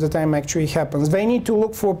most of the time actually happens, they need to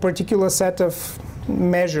look for a particular set of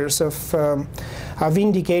measures, of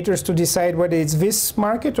indicators to decide whether it's this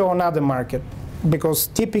market or another market. Because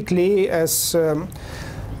typically, as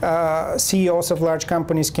CEOs of large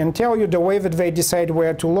companies can tell you, the way that they decide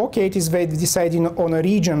where to locate is they decide on a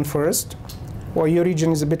region first. Well, your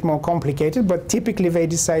region is a bit more complicated, but typically they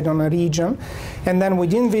decide on a region. And then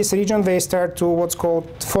within this region, they start to what's called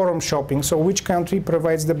forum shopping. So which country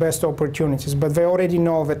provides the best opportunities? But they already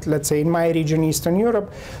know that, let's say, in my region, Eastern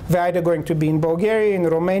Europe, they're either going to be in Bulgaria, in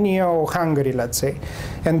Romania, or Hungary, let's say.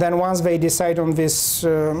 And then once they decide on these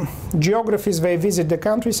geographies, they visit the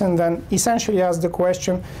countries and then essentially ask the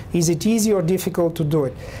question, is it easy or difficult to do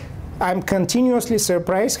it? I'm continuously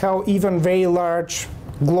surprised how even very large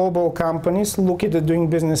global companies look at the doing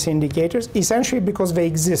business indicators, essentially because they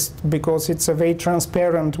exist, because it's a very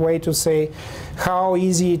transparent way to say how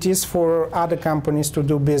easy it is for other companies to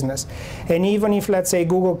do business. And even if, let's say,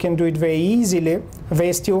 Google can do it very easily,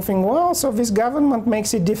 they still think, well, so this government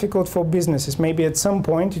makes it difficult for businesses. Maybe at some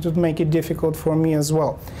point it would make it difficult for me as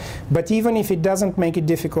well. But even if it doesn't make it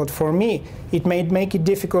difficult for me, it may make it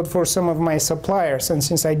difficult for some of my suppliers. And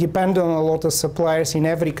since I depend on a lot of suppliers in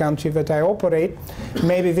every country that I operate,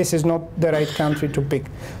 maybe this is not the right country to pick.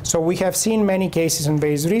 So we have seen many cases, and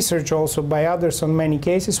there is research also by others on many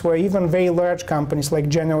cases, where even very large companies like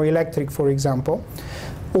General Electric, for example,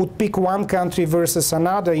 would pick one country versus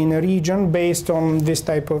another in a region based on this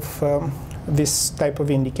type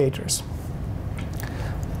of indicators.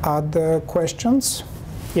 Other questions?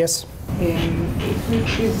 Yes? If we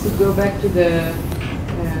please go back to the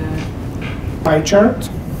Pie chart?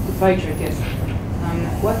 the pie chart, yes.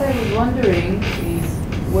 What I was wondering is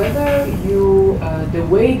whether you, the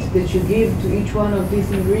weight that you give to each one of these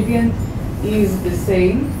ingredients is the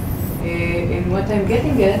same. And what I'm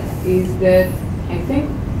getting at is that I think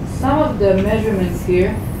some of the measurements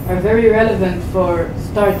here are very relevant for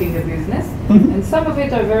starting a business, and some of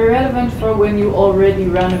it are very relevant for when you already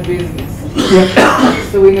run a business.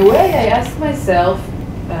 So in a way, I ask myself,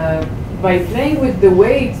 by playing with the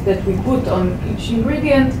weight that we put on each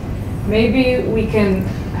ingredient, maybe we can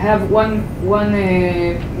have one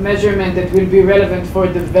measurement that will be relevant for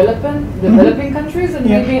developing countries, and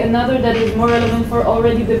maybe another that is more relevant for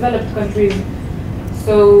already developed countries.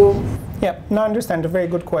 So. Yeah, no, I understand. A very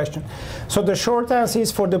good question. So the short answer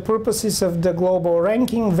is, for the purposes of the global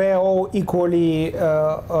ranking, they're all equally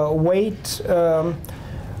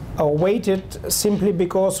weighted, simply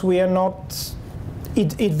because we are not.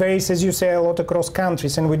 It varies, as you say, a lot across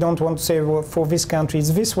countries, and we don't want to say, well, for this country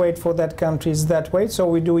it's this weight, for that country it's that weight, so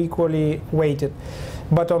we do equally weighted.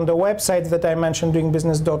 But on the website that I mentioned,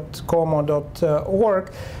 doingbusiness.com or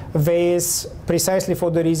 .org, there is, precisely for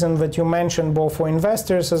the reason that you mentioned, both for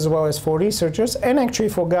investors as well as for researchers, and actually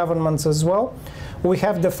for governments as well, we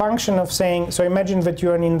have the function of saying, so imagine that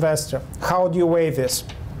you're an investor. How do you weigh this?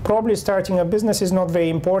 Probably starting a business is not very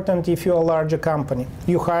important if you're a larger company.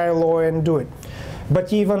 You hire a lawyer and do it.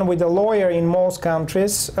 But even with a lawyer in most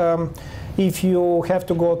countries, if you have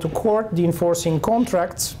to go to court, the enforcing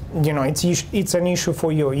contracts, you know, it's an issue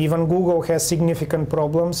for you. Even Google has significant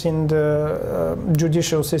problems in the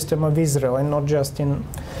judicial system of Israel, and not just in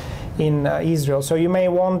Israel. So you may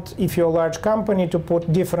want, if you're a large company, to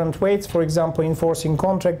put different weights. For example, enforcing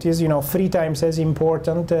contract is, 3 times as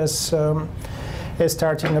important as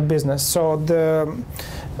starting a business. So the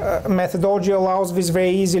methodology allows this very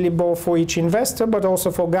easily, both for each investor but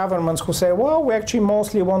also for governments who say, well, we actually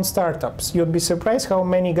mostly want startups. You'd be surprised how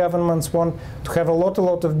many governments want to have a lot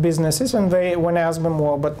of businesses, and when I ask them,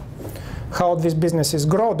 well, but how these businesses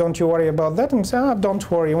grow, don't you worry about that? And say, don't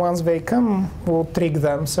worry, once they come, we'll trick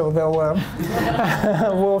them, so they'll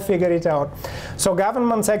we'll figure it out. So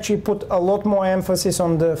governments actually put a lot more emphasis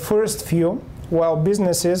on the first few, while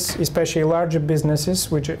businesses, especially larger businesses,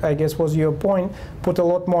 which I guess was your point, put a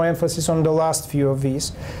lot more emphasis on the last few of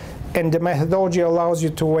these. And the methodology allows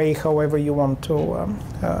you to weigh however you want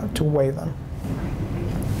to weigh them.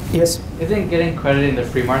 Yes? Isn't getting credit in the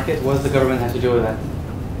free market, what does the government have to do with that?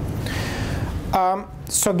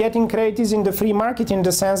 So getting credit is in the free market, in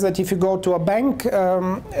the sense that if you go to a bank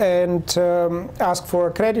and ask for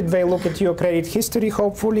a credit, they look at your credit history,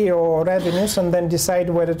 hopefully, or revenues, and then decide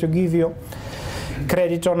whether to give you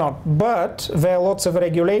credit or not. But there are lots of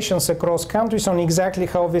regulations across countries on exactly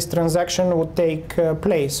how this transaction would take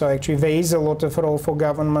place. So actually there is a lot of role for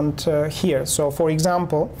government here. So for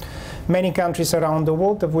example, many countries around the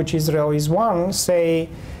world, of which Israel is one, say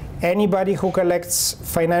anybody who collects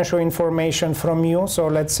financial information from you, so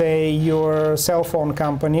let's say your cell phone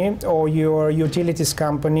company or your utilities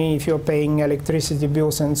company, if you're paying electricity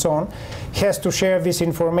bills and so on, has to share this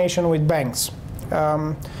information with banks.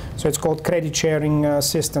 So it's called credit sharing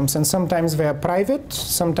systems, and sometimes they are private,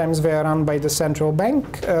 sometimes they are run by the central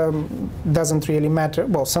bank. Doesn't really matter.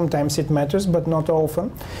 Well, sometimes it matters, but not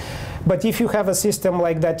often. But if you have a system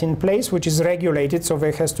like that in place, which is regulated, so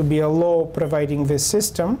there has to be a law providing this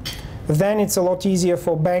system, then it's a lot easier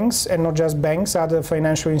for banks, and not just banks, other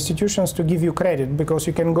financial institutions, to give you credit, because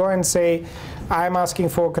you can go and say, I'm asking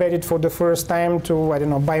for credit for the first time to, I don't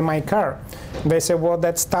know, buy my car. They say, well,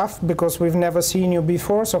 that's tough because we've never seen you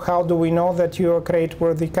before, so how do we know that you're a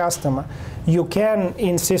credit-worthy customer? You can,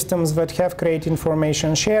 in systems that have credit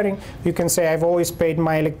information sharing, you can say, I've always paid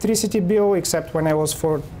my electricity bill, except when I was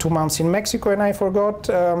for 2 months in Mexico and I forgot,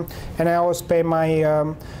 and I always pay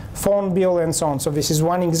my phone bill and so on. So this is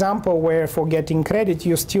one example where, for getting credit,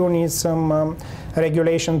 you still need some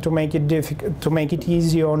regulation to make it to make it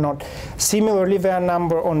easy or not. Similarly, there are a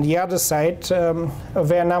number on the other side. There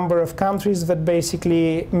are a number of countries that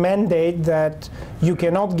basically mandate that you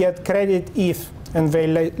cannot get credit if, and they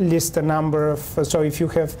list a number of. So if you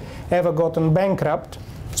have ever gotten bankrupt,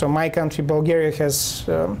 so my country, Bulgaria, has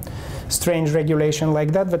strange regulation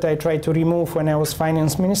like that I tried to remove when I was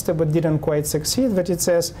finance minister, but didn't quite succeed. But it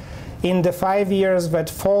says, in the 5 years that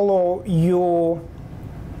follow you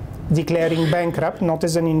declaring bankrupt, not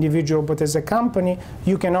as an individual but as a company,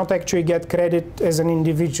 you cannot actually get credit as an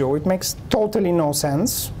individual. It makes totally no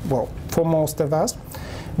sense, well, for most of us,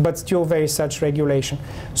 but still there is such regulation.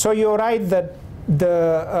 So you're right that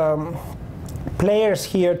the players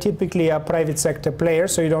here typically are private sector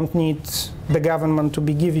players, so you don't need the government to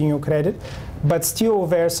be giving you credit. But still,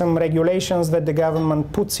 there are some regulations that the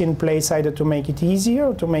government puts in place either to make it easier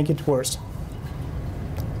or to make it worse.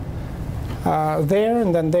 There,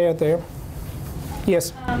 and then there.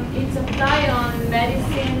 Yes? It's applied on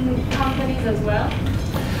medicine companies as well?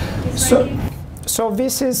 So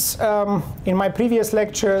this is, in my previous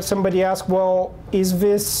lecture, somebody asked, well, does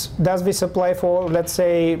this apply for, let's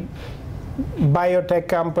say, biotech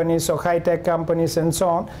companies or high-tech companies and so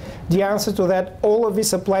on? The answer to that, all of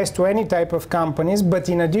this applies to any type of companies, but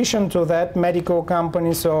in addition to that, medical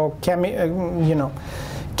companies or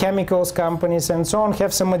chemicals companies and so on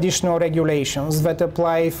have some additional regulations that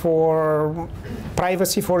apply for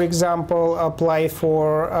privacy, for example, apply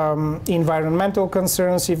for environmental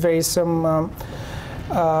concerns if there is some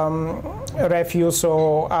refuse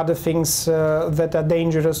or other things that are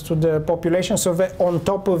dangerous to the population. So on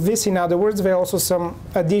top of this, in other words, there are also some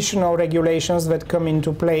additional regulations that come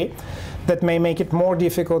into play that may make it more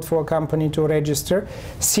difficult for a company to register.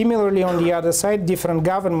 Similarly, on the other side, different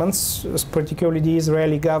governments, particularly the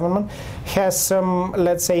Israeli government, has some,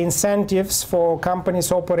 let's say, incentives for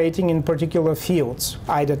companies operating in particular fields,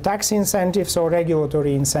 either tax incentives or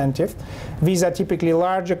regulatory incentives. These are typically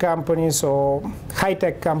larger companies or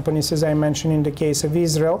high-tech companies, as I mentioned in the case of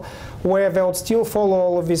Israel, where they'll still follow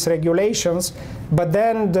all of these regulations, but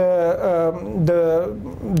then the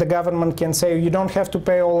government can say you don't have to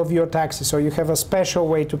pay all of your taxes, so you have a special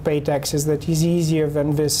way to pay taxes that is easier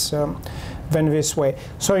than this way.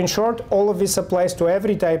 So in short, all of this applies to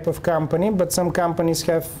every type of company, but some companies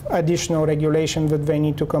have additional regulation that they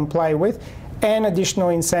need to comply with and additional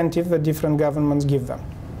incentive that different governments give them.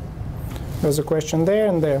 There's a question there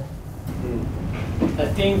and there. I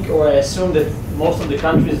think, or I assume that most of the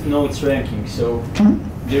countries know its ranking, so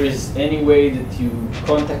there is any way that you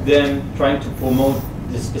contact them trying to promote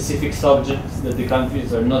the specific subjects that the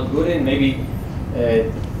countries are not good in, maybe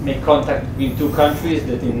make contact between two countries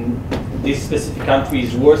that in this specific country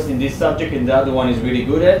is worse in this subject and the other one is really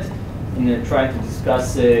good at, and try to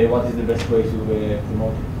discuss what is the best way to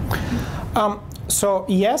promote it. So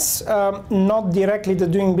yes, not directly the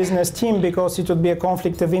doing business team, because it would be a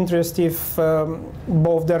conflict of interest if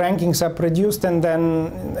both the rankings are produced and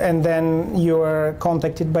then you are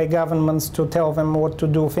contacted by governments to tell them what to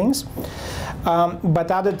do things.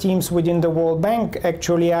 But other teams within the World Bank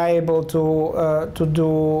actually are able to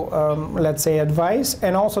do, let's say, advice.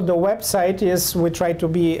 And also the website is, we try to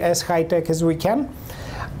be as high-tech as we can.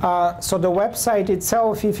 So the website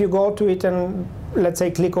itself, if you go to it and let's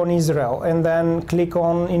say click on Israel and then click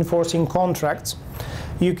on enforcing contracts,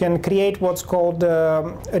 you can create what's called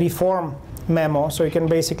a reform memo. So you can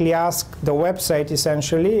basically ask the website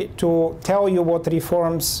essentially to tell you what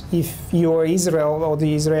reforms, if you are Israel or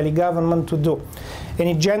the Israeli government, to do. And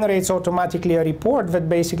it generates automatically a report that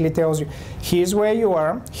basically tells you, here's where you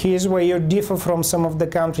are, here's where you differ from some of the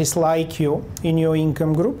countries like you in your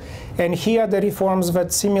income group, and here are the reforms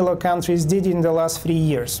that similar countries did in the last 3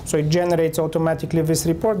 years. So it generates automatically this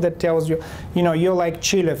report that tells you, you're like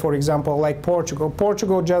Chile, for example, like Portugal.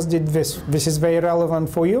 Portugal just did this. This is very relevant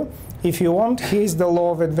for you. If you want, here's the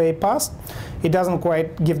law that they passed. It doesn't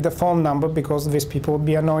quite give the phone number because these people would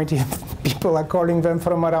be annoyed if people are calling them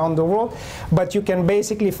from around the world. But you can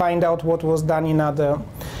basically find out what was done in other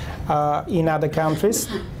countries.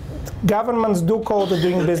 Governments do call the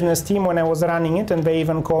doing business team when I was running it, and they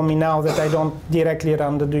even call me now that I don't directly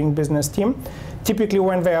run the doing business team. Typically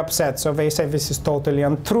when they're upset, so they say this is totally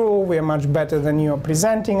untrue, we're much better than you are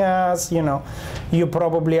presenting us, you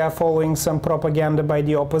probably are following some propaganda by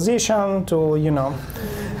the opposition to,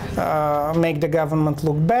 make the government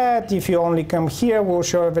look bad. If you only come here, we'll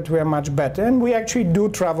show that we are much better. And we actually do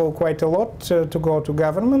travel quite a lot to go to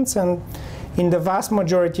governments, and in the vast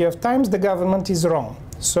majority of times the government is wrong.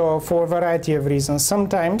 So for a variety of reasons.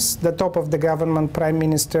 Sometimes the top of the government, prime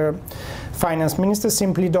minister, finance minister,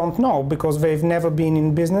 simply don't know because they've never been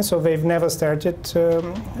in business or they've never started,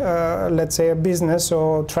 let's say, a business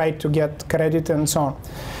or tried to get credit and so on.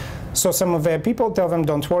 So some of their people tell them,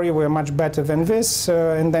 don't worry, we're much better than this,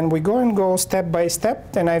 and then we go step by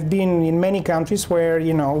step. And I've been in many countries where,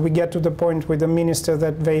 we get to the point with the minister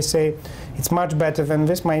that they say, it's much better than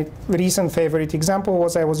this. My recent favorite example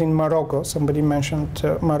was I was in Morocco. Somebody mentioned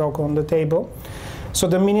Morocco on the table. So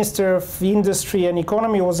the Minister of Industry and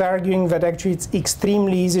Economy was arguing that actually it's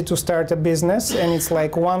extremely easy to start a business, and it's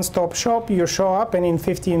like one-stop shop. You show up, and in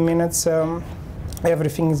 15 minutes,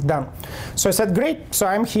 everything is done. So I said, great, so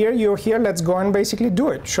I'm here, you're here, let's go and basically do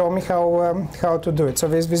it. Show me how to do it. So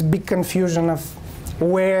there's this big confusion of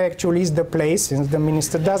where actually is the place, since the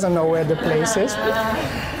minister doesn't know where the place is.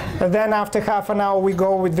 But then after half an hour we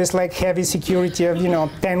go with this like heavy security of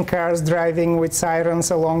 10 cars driving with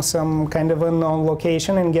sirens along some kind of unknown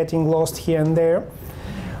location and getting lost here and there.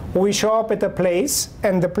 We show up at a place,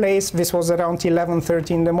 and the place, this was around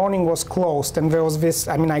 11:30 in the morning, was closed. And there was this,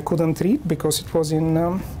 I couldn't read because it was in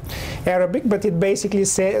Arabic, but it basically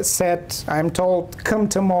said, I'm told, come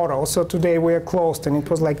tomorrow. So today we are closed, and it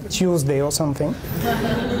was like Tuesday or something.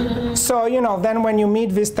 So, then when you meet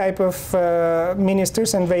this type of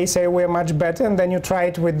ministers and they say we're much better, and then you try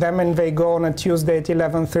it with them and they go on a Tuesday at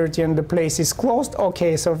 11:30 and the place is closed,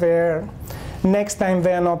 okay, so next time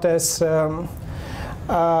they're not as...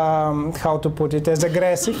 how to put it, as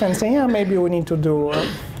aggressive and say, yeah, maybe we need to do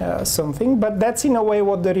something. But that's in a way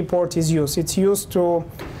what the report is used. It's used to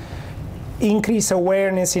increase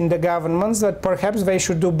awareness in the governments that perhaps they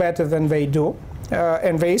should do better than they do.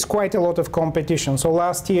 And there is quite a lot of competition. So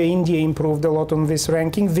last year India improved a lot on this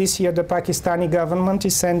ranking. This year the Pakistani government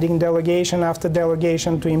is sending delegation after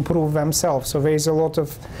delegation to improve themselves. So there is a lot of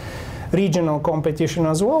regional competition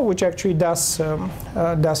as well, which actually does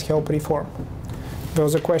help reform. There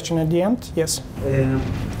was a question at the end? Yes.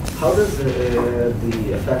 How does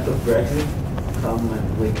the effect of Brexit come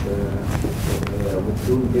with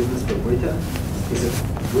doing business for Britain? Is it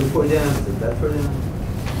good for them? Is it bad for them?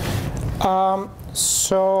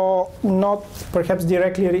 So not perhaps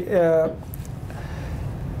directly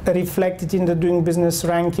reflected in the doing business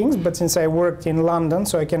rankings, but since I worked in London,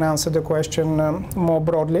 so I can answer the question more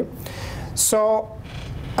broadly. So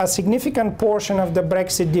a significant portion of the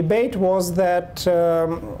Brexit debate was that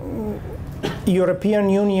European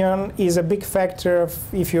Union is a big factor of,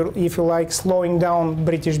 if you like, slowing down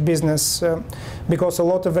British business because a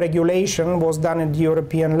lot of regulation was done at the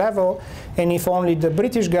European level, and if only the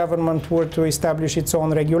British government were to establish its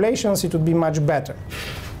own regulations, it would be much better.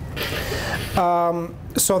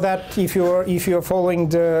 So that if you're following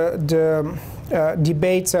the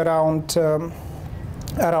debates around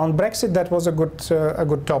Brexit, that was a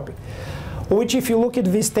good topic. Which, if you look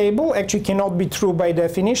at this table, actually cannot be true by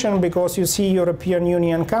definition, because you see European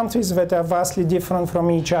Union countries that are vastly different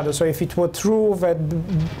from each other. So if it were true that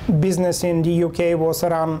business in the UK was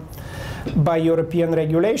run by European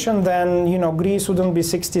regulation, then Greece wouldn't be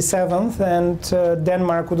 67th and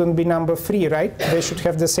Denmark wouldn't be number 3, right? They should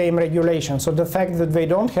have the same regulation. So the fact that they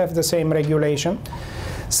don't have the same regulation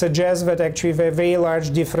suggests that actually there are very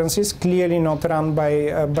large differences, clearly not run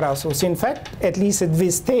by Brussels. In fact, at least at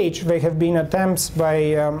this stage, there have been attempts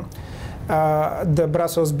by the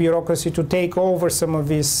Brussels bureaucracy to take over some of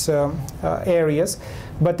these areas.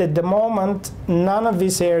 But at the moment, none of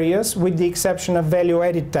these areas, with the exception of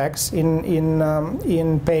value-added tax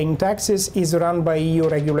in paying taxes, is run by EU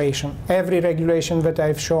regulation. Every regulation that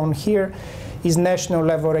I've shown here is national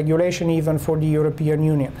level regulation, even for the European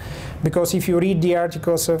Union. Because if you read the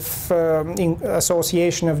articles of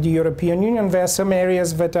association of the European Union, there are some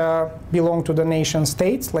areas that belong to the nation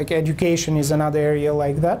states, like education is another area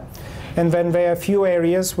like that. And then there are a few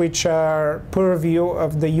areas which are purview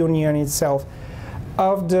of the Union itself.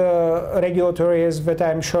 Of the regulatory areas that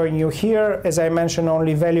I'm showing you here, as I mentioned,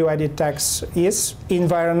 only value-added tax is.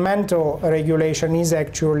 Environmental regulation is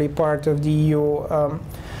actually part of the EU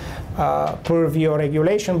purview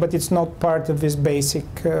regulation, but it's not part of this basic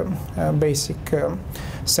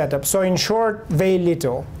setup. So in short, very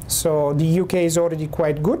little. So the UK is already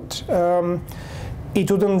quite good. It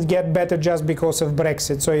wouldn't get better just because of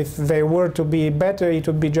Brexit. So if they were to be better, it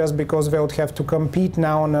would be just because they would have to compete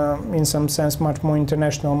now on in some sense, much more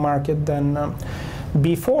international market than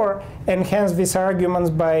before. And hence these arguments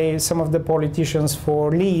by some of the politicians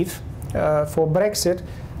for leave, for Brexit,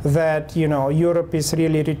 that Europe is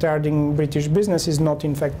really retarding British business is not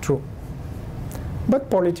in fact true. But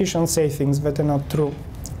politicians say things that are not true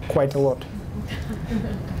quite a lot.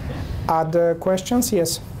 Other questions?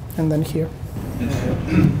 Yes, and then here.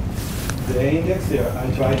 The index here, I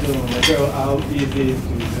try to measure how easy it is to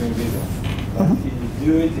do business. But you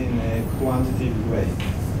do it in a quantitative way.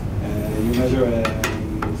 You measure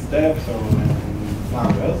steps or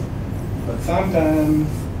numbers, but sometimes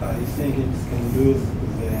I think it can lose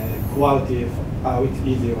the quality of how it's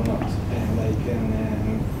easy or not. And I can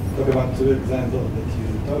talk about 2 examples that you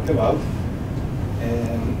talked about.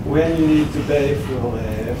 When you need to pay for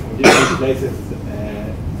different places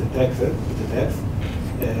the tax,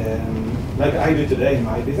 like I do today in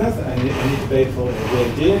my business, I need to pay for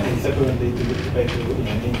VAT and separately to pay for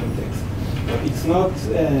income tax. But it's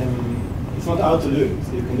not hard to do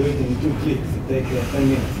it. You can do it in 2 clicks. It takes 10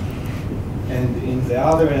 minutes. And in the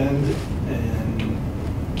other end,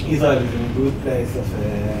 Israel is in a good place of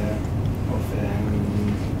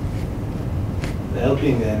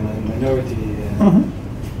helping minority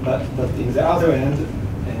but in the other end, it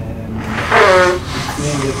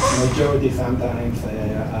seems that majority sometimes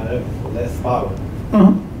are less power.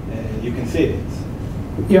 You can see it.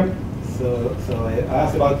 Yep. So I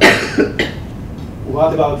asked about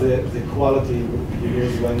what about the quality you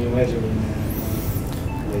use when you measure in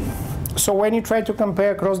So when you try to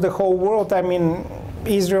compare across the whole world, I mean,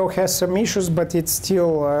 Israel has some issues, but it's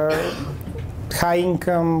still high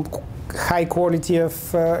income, high quality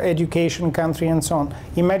of education country and so on.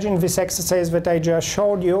 Imagine this exercise that I just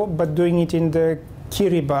showed you, but doing it in the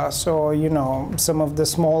Kiribati, or you know, some of the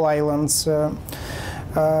small islands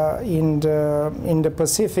in the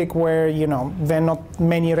Pacific, where you know there are not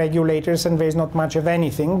many regulators and there's not much of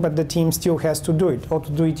anything, but the team still has to do it, or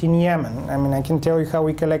to do it in Yemen. I mean, I can tell you how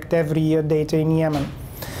we collect every year data in Yemen.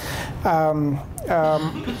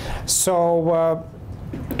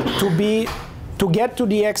 To get to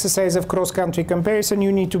the exercise of cross-country comparison,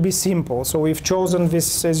 you need to be simple. So we've chosen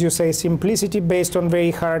this, as you say, simplicity based on very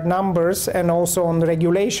hard numbers and also on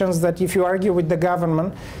regulations that if you argue with the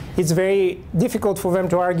government, it's very difficult for them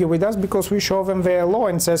to argue with us because we show them their law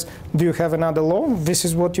and says, do you have another law? This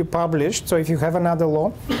is what you published. So if you have another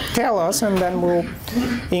law, tell us and then we'll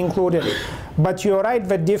include it. But you're right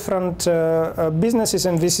that different businesses,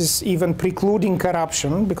 and this is even precluding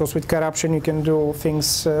corruption, because with corruption you can do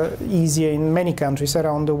things easier in many countries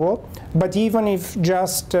around the world. But even if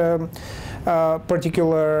just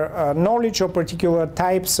particular knowledge or particular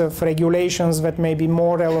types of regulations that may be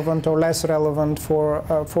more relevant or less relevant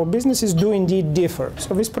for businesses do indeed differ.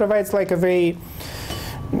 So this provides like a very,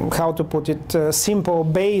 how to put it, simple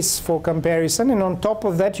base for comparison, and on top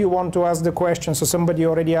of that you want to ask the question. So somebody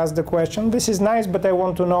already asked the question, this is nice, but I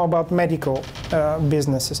want to know about medical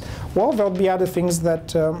businesses. Well, there'll be other things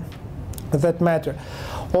that matter.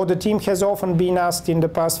 Or the team has often been asked in the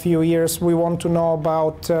past few years, we want to know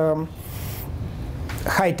about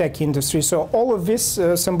high-tech industry. So all of this,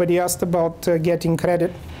 somebody asked about getting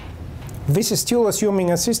credit. This is still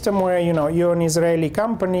assuming a system where, you know, you're an Israeli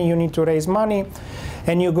company, you need to raise money,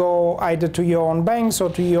 and you go either to your own banks or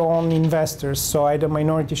to your own investors. So either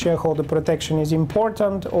minority shareholder protection is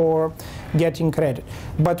important or getting credit.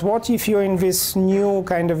 But what if you're in this new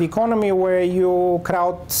kind of economy where you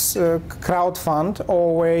crowd fund,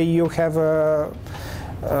 or where you have a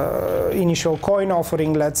initial coin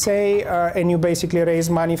offering, let's say, and you basically raise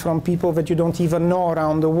money from people that you don't even know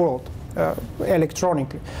around the world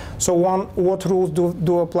electronically. So what rules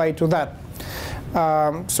do apply to that?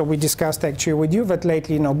 So we discussed actually with you that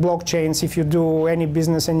lately, you know, blockchains, if you do any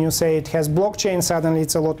business and you say it has blockchain, suddenly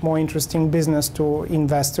it's a lot more interesting business to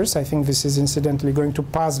investors. I think this is incidentally going to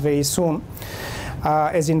pass very soon,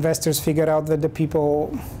 as investors figure out that the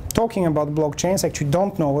people talking about blockchains actually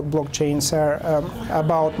don't know what blockchains are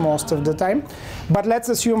about most of the time. But let's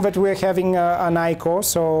assume that we're having an ICO,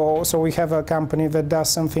 so we have a company that does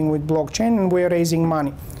something with blockchain and we're raising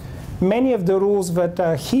money. Many of the rules that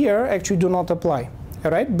are here actually do not apply,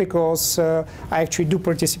 right? Because I actually do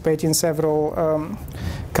participate in several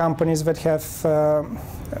companies that have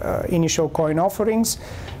initial coin offerings.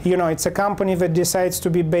 You know, it's a company that decides to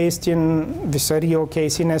be based in, this is a real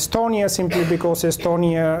case, in Estonia, simply because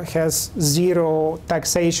Estonia has zero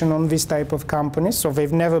taxation on this type of companies. So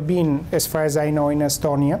they've never been, as far as I know, in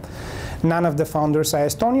Estonia. None of the founders are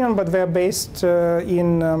Estonian, but they're based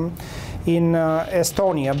in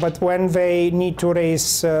Estonia. But when they need to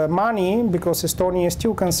raise money, because Estonia is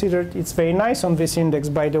still considered, it's very nice on this index,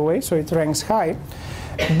 by the way, so it ranks high.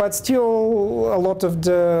 But still, a lot of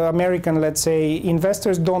the American, let's say,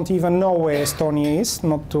 investors don't even know where Estonia is,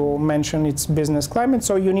 not to mention its business climate.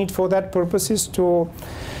 So you need, for that purposes, for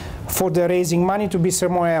the raising money to be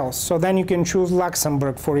somewhere else. So then you can choose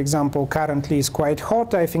Luxembourg, for example, currently is quite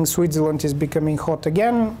hot. I think Switzerland is becoming hot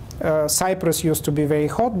again. Cyprus used to be very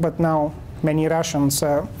hot, but now many Russians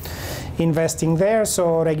are investing there,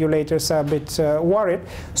 so regulators are a bit worried.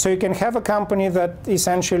 So you can have a company that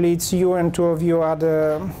essentially it's you and two of your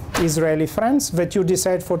other Israeli friends that you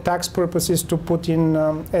decide for tax purposes to put in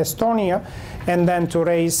Estonia, and then to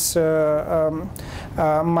raise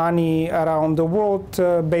money around the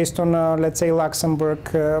world based on, let's say, Luxembourg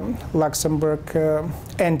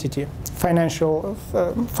entity, financial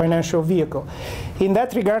vehicle. In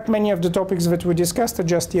that regard, many of the topics that we discussed are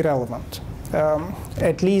just irrelevant.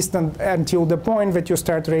 At least until the point that you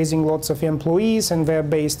start raising lots of employees and they're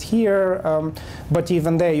based here, but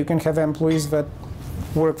even there you can have employees that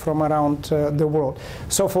work from around the world.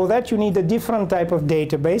 So for that you need a different type of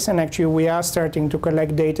database, and actually we are starting to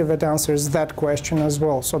collect data that answers that question as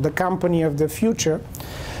well. So the company of the future,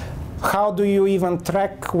 how do you even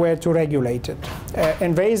track where to regulate it?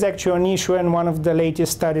 And there is actually an issue, and one of the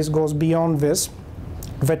latest studies goes beyond this.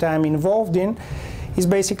 that I'm involved in is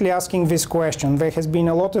basically asking this question. There has been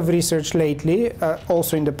a lot of research lately,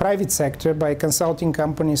 also in the private sector, by consulting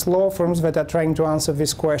companies, law firms that are trying to answer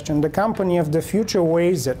this question. The company of the future, where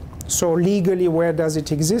is it? So legally, where does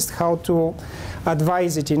it exist? How to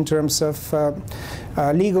advise it in terms of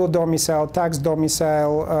legal domicile, tax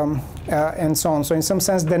domicile, and so on. So in some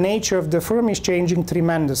sense, the nature of the firm is changing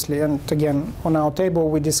tremendously. And again, on our table,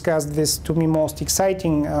 we discussed this, to me, most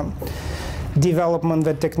exciting development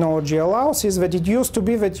that technology allows is that it used to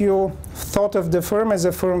be that you thought of the firm as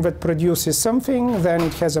a firm that produces something, then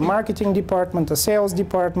it has a marketing department, a sales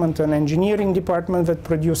department, an engineering department that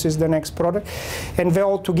produces the next product, and they're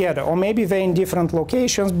all together. Or maybe they're in different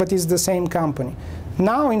locations, but it's the same company.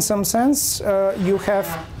 Now, in some sense, you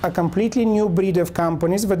have a completely new breed of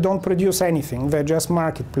companies that don't produce anything. They're just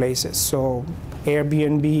marketplaces. So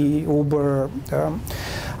Airbnb, Uber,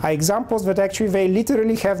 are examples that actually they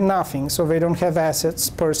literally have nothing. So they don't have assets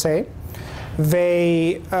per se.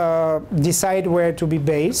 They decide where to be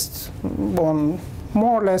based on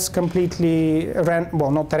more or less completely,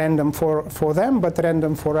 well, not random for them, but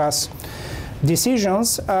random for us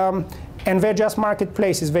decisions. And they're just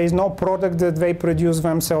marketplaces. There is no product that they produce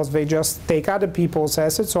themselves. They just take other people's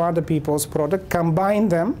assets or other people's product, combine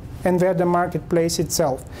them, and they're the marketplace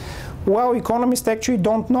itself. Well, economists actually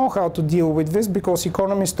don't know how to deal with this, because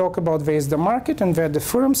economists talk about there's the market and they're the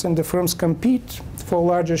firms, and the firms compete for a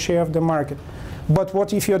larger share of the market. But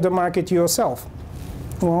what if you're the market yourself?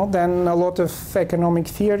 Well, then a lot of economic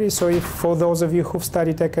theory. So if, for those of you who've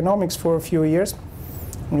studied economics for a few years,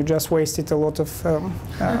 you just wasted a lot of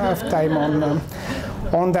time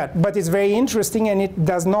on that. But it's very interesting, and it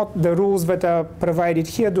does not, the rules that are provided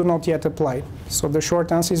here do not yet apply. So the short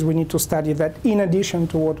answer is we need to study that in addition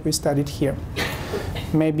to what we studied here.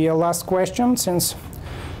 Maybe a last question, since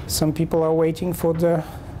some people are waiting for the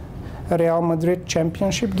Real Madrid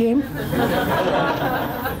championship game.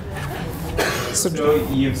 So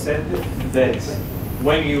you've said that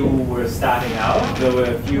when you were starting out, there were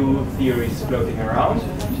a few theories floating around,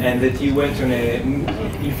 and that you went on an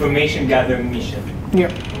information gathering mission. Yeah.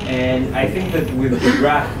 And I think that with the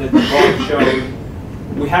graph that Bob showed,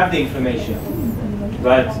 we have the information,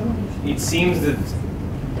 but it seems that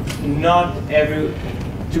not every,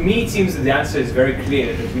 to me it seems that the answer is very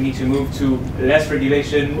clear, that we need to move to less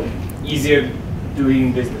regulation, easier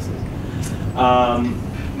doing businesses.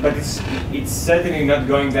 But it's certainly not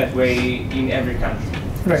going that way in every country.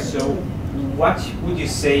 Right. So what would you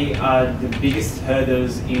say are the biggest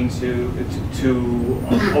hurdles to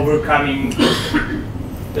overcoming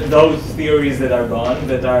those theories that are gone,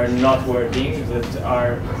 that are not working, that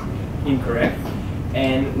are incorrect?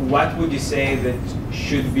 And what would you say that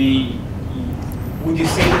should be, would you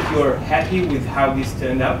say that you're happy with how this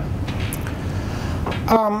turned out?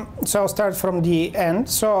 So I'll start from the end.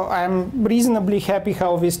 So I'm reasonably happy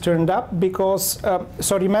how this turned up, because,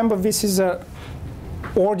 so remember, this is a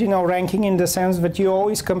ordinal ranking in the sense that you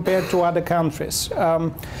always compare to other countries.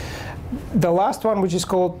 The last one, which is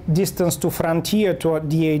called distance to frontier, to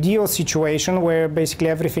the ideal situation where basically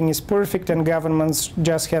everything is perfect and governments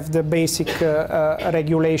just have the basic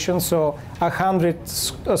regulations. So a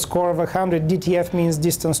score of 100, DTF means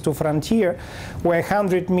distance to frontier, where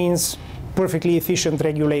 100 means perfectly efficient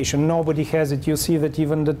regulation. Nobody has it. You see that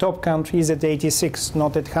even the top country is at 86,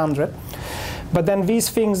 not at 100. But then these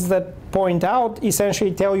things that point out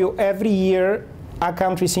essentially tell you every year, are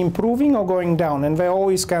countries improving or going down? And there are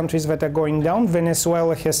always countries that are going down.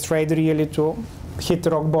 Venezuela has tried really to hit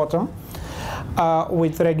rock bottom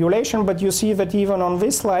with regulation. But you see that even on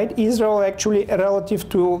this slide, Israel actually, relative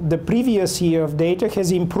to the previous year of data,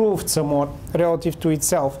 has improved somewhat relative to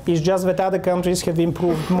itself. It's just that other countries have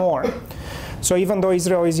improved more. So even though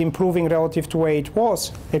Israel is improving relative to where it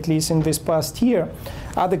was, at least in this past year,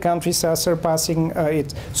 other countries are surpassing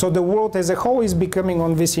it. So the world as a whole is becoming,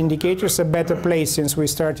 on these indicators, a better place since we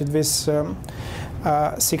started this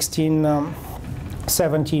 17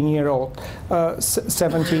 years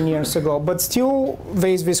ago. But still,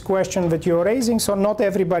 there is this question that you're raising, so not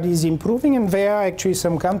everybody is improving, and there are actually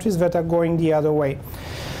some countries that are going the other way.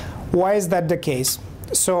 Why is that the case?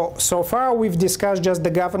 So far we've discussed just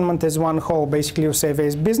the government as one whole. Basically, you say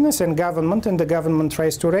there's business and the government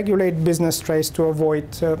tries to regulate, business tries to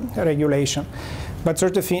avoid regulation. But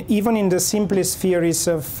sort of even in the simplest theories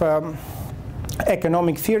of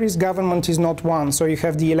economic theories, government is not one. So you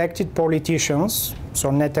have the elected politicians, so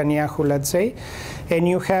Netanyahu, let's say, and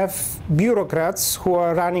you have bureaucrats who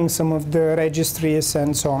are running some of the registries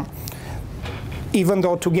and so on. even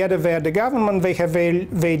though together they are the government, they have very,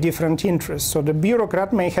 very different interests. So the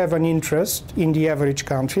bureaucrat may have an interest in the average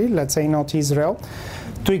country, let's say not Israel,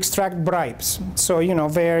 to extract bribes. So, you know,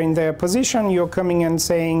 they're in their position, you're coming and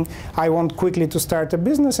saying, I want quickly to start a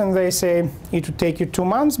business, and they say, it would take you 2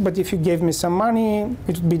 months, but if you gave me some money,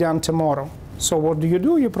 it would be done tomorrow. So what do?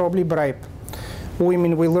 You probably bribe.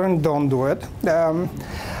 Women, we learn, don't do it.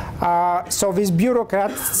 So this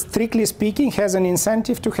bureaucrat, strictly speaking, has an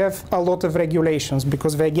incentive to have a lot of regulations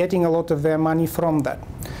because they're getting a lot of their money from that.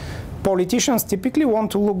 Politicians typically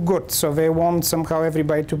want to look good, so they want somehow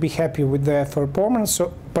everybody to be happy with their performance.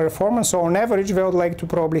 So on average, they would like to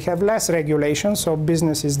probably have less regulations, so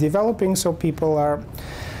business is developing, so people are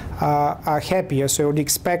happier. So you would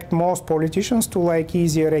expect most politicians to like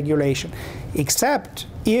easier regulation, except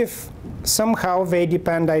if somehow they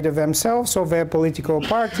depend either themselves or their political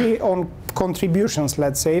party on contributions,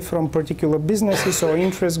 let's say, from particular businesses or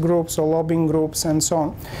interest groups or lobbying groups and so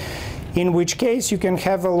on. In which case you can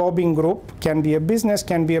have a lobbying group, can be a business,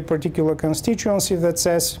 can be a particular constituency that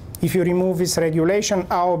says, if you remove this regulation,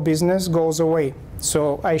 our business goes away.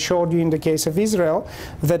 So I showed you in the case of Israel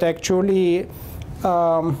that actually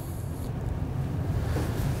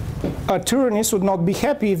attorneys would not be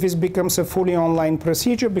happy if this becomes a fully online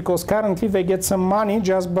procedure, because currently they get some money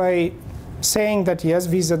just by saying that, yes,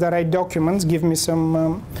 these are the right documents, give me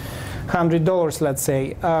some $100, let's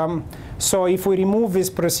say. So if we remove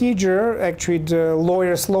this procedure, actually the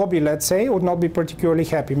lawyers' lobby, let's say, would not be particularly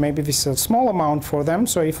happy. Maybe this is a small amount for them,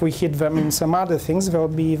 so if we hit them in some other things, they'll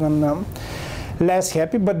be even less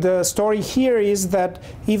happy. But the story here is that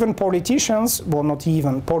even politicians, well, not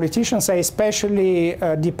even, politicians are especially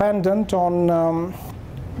dependent on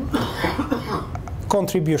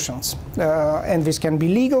contributions. And this can be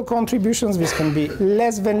legal contributions, this can be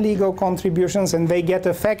less than legal contributions, and they get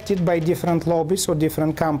affected by different lobbies or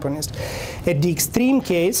different companies. At the extreme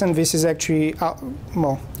case, and this is actually,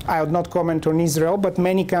 well, I would not comment on Israel, but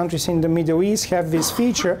many countries in the Middle East have this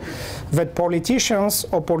feature that politicians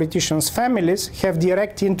or politicians' families have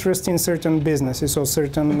direct interest in certain businesses or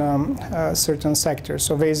certain sectors.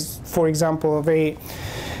 So there's, for example, a very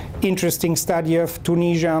interesting study of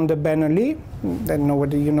Tunisia under Ben Ali. I don't know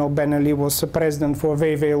whether you know Ben Ali was a president for a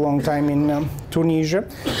very, very long time in Tunisia.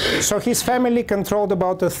 So his family controlled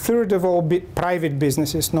about 1/3 of all private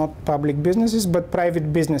businesses, not public businesses, but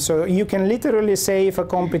private business. So you can literally say if a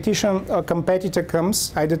competitor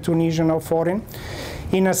comes, either Tunisian or foreign,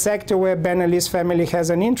 in a sector where Ben Ali's family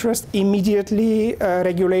has an interest, immediately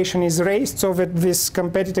regulation is raised so that this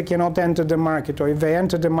competitor cannot enter the market. Or if they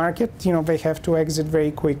enter the market, you know, they have to exit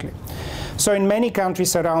very quickly. So in many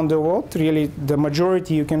countries around the world, really the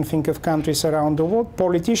majority you can think of countries around the world,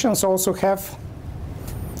 politicians also have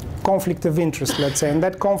conflict of interest, let's say. And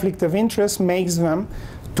that conflict of interest makes them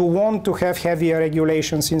to want to have heavier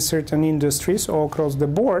regulations in certain industries or across the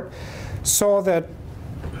board, so that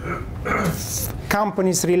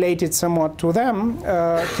companies related somewhat to them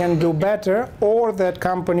can do better, or that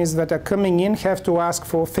companies that are coming in have to ask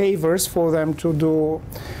for favors for them to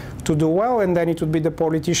do well, and then it would be the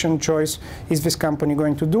politician choice, is this company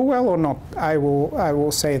going to do well or not? I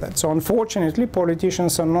will say that. So unfortunately,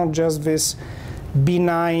 politicians are not just this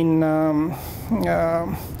benign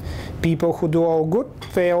people who do all good,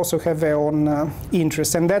 they also have their own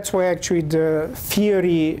interests. And that's why actually the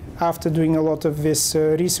theory, after doing a lot of this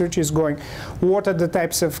research, is going, what are the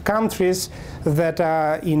types of countries that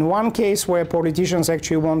are in one case where politicians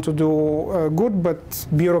actually want to do good, but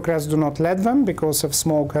bureaucrats do not let them because of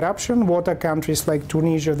small corruption? What are countries like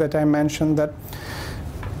Tunisia that I mentioned, that,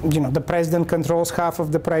 you know, the president controls half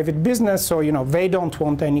of the private business, so, you know, they don't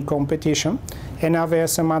want any competition. And now there are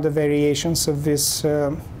some other variations of this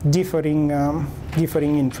differing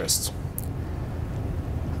interests.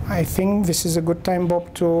 I think this is a good time,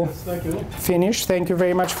 Bob, to finish. Thank you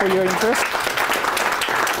very much for your interest.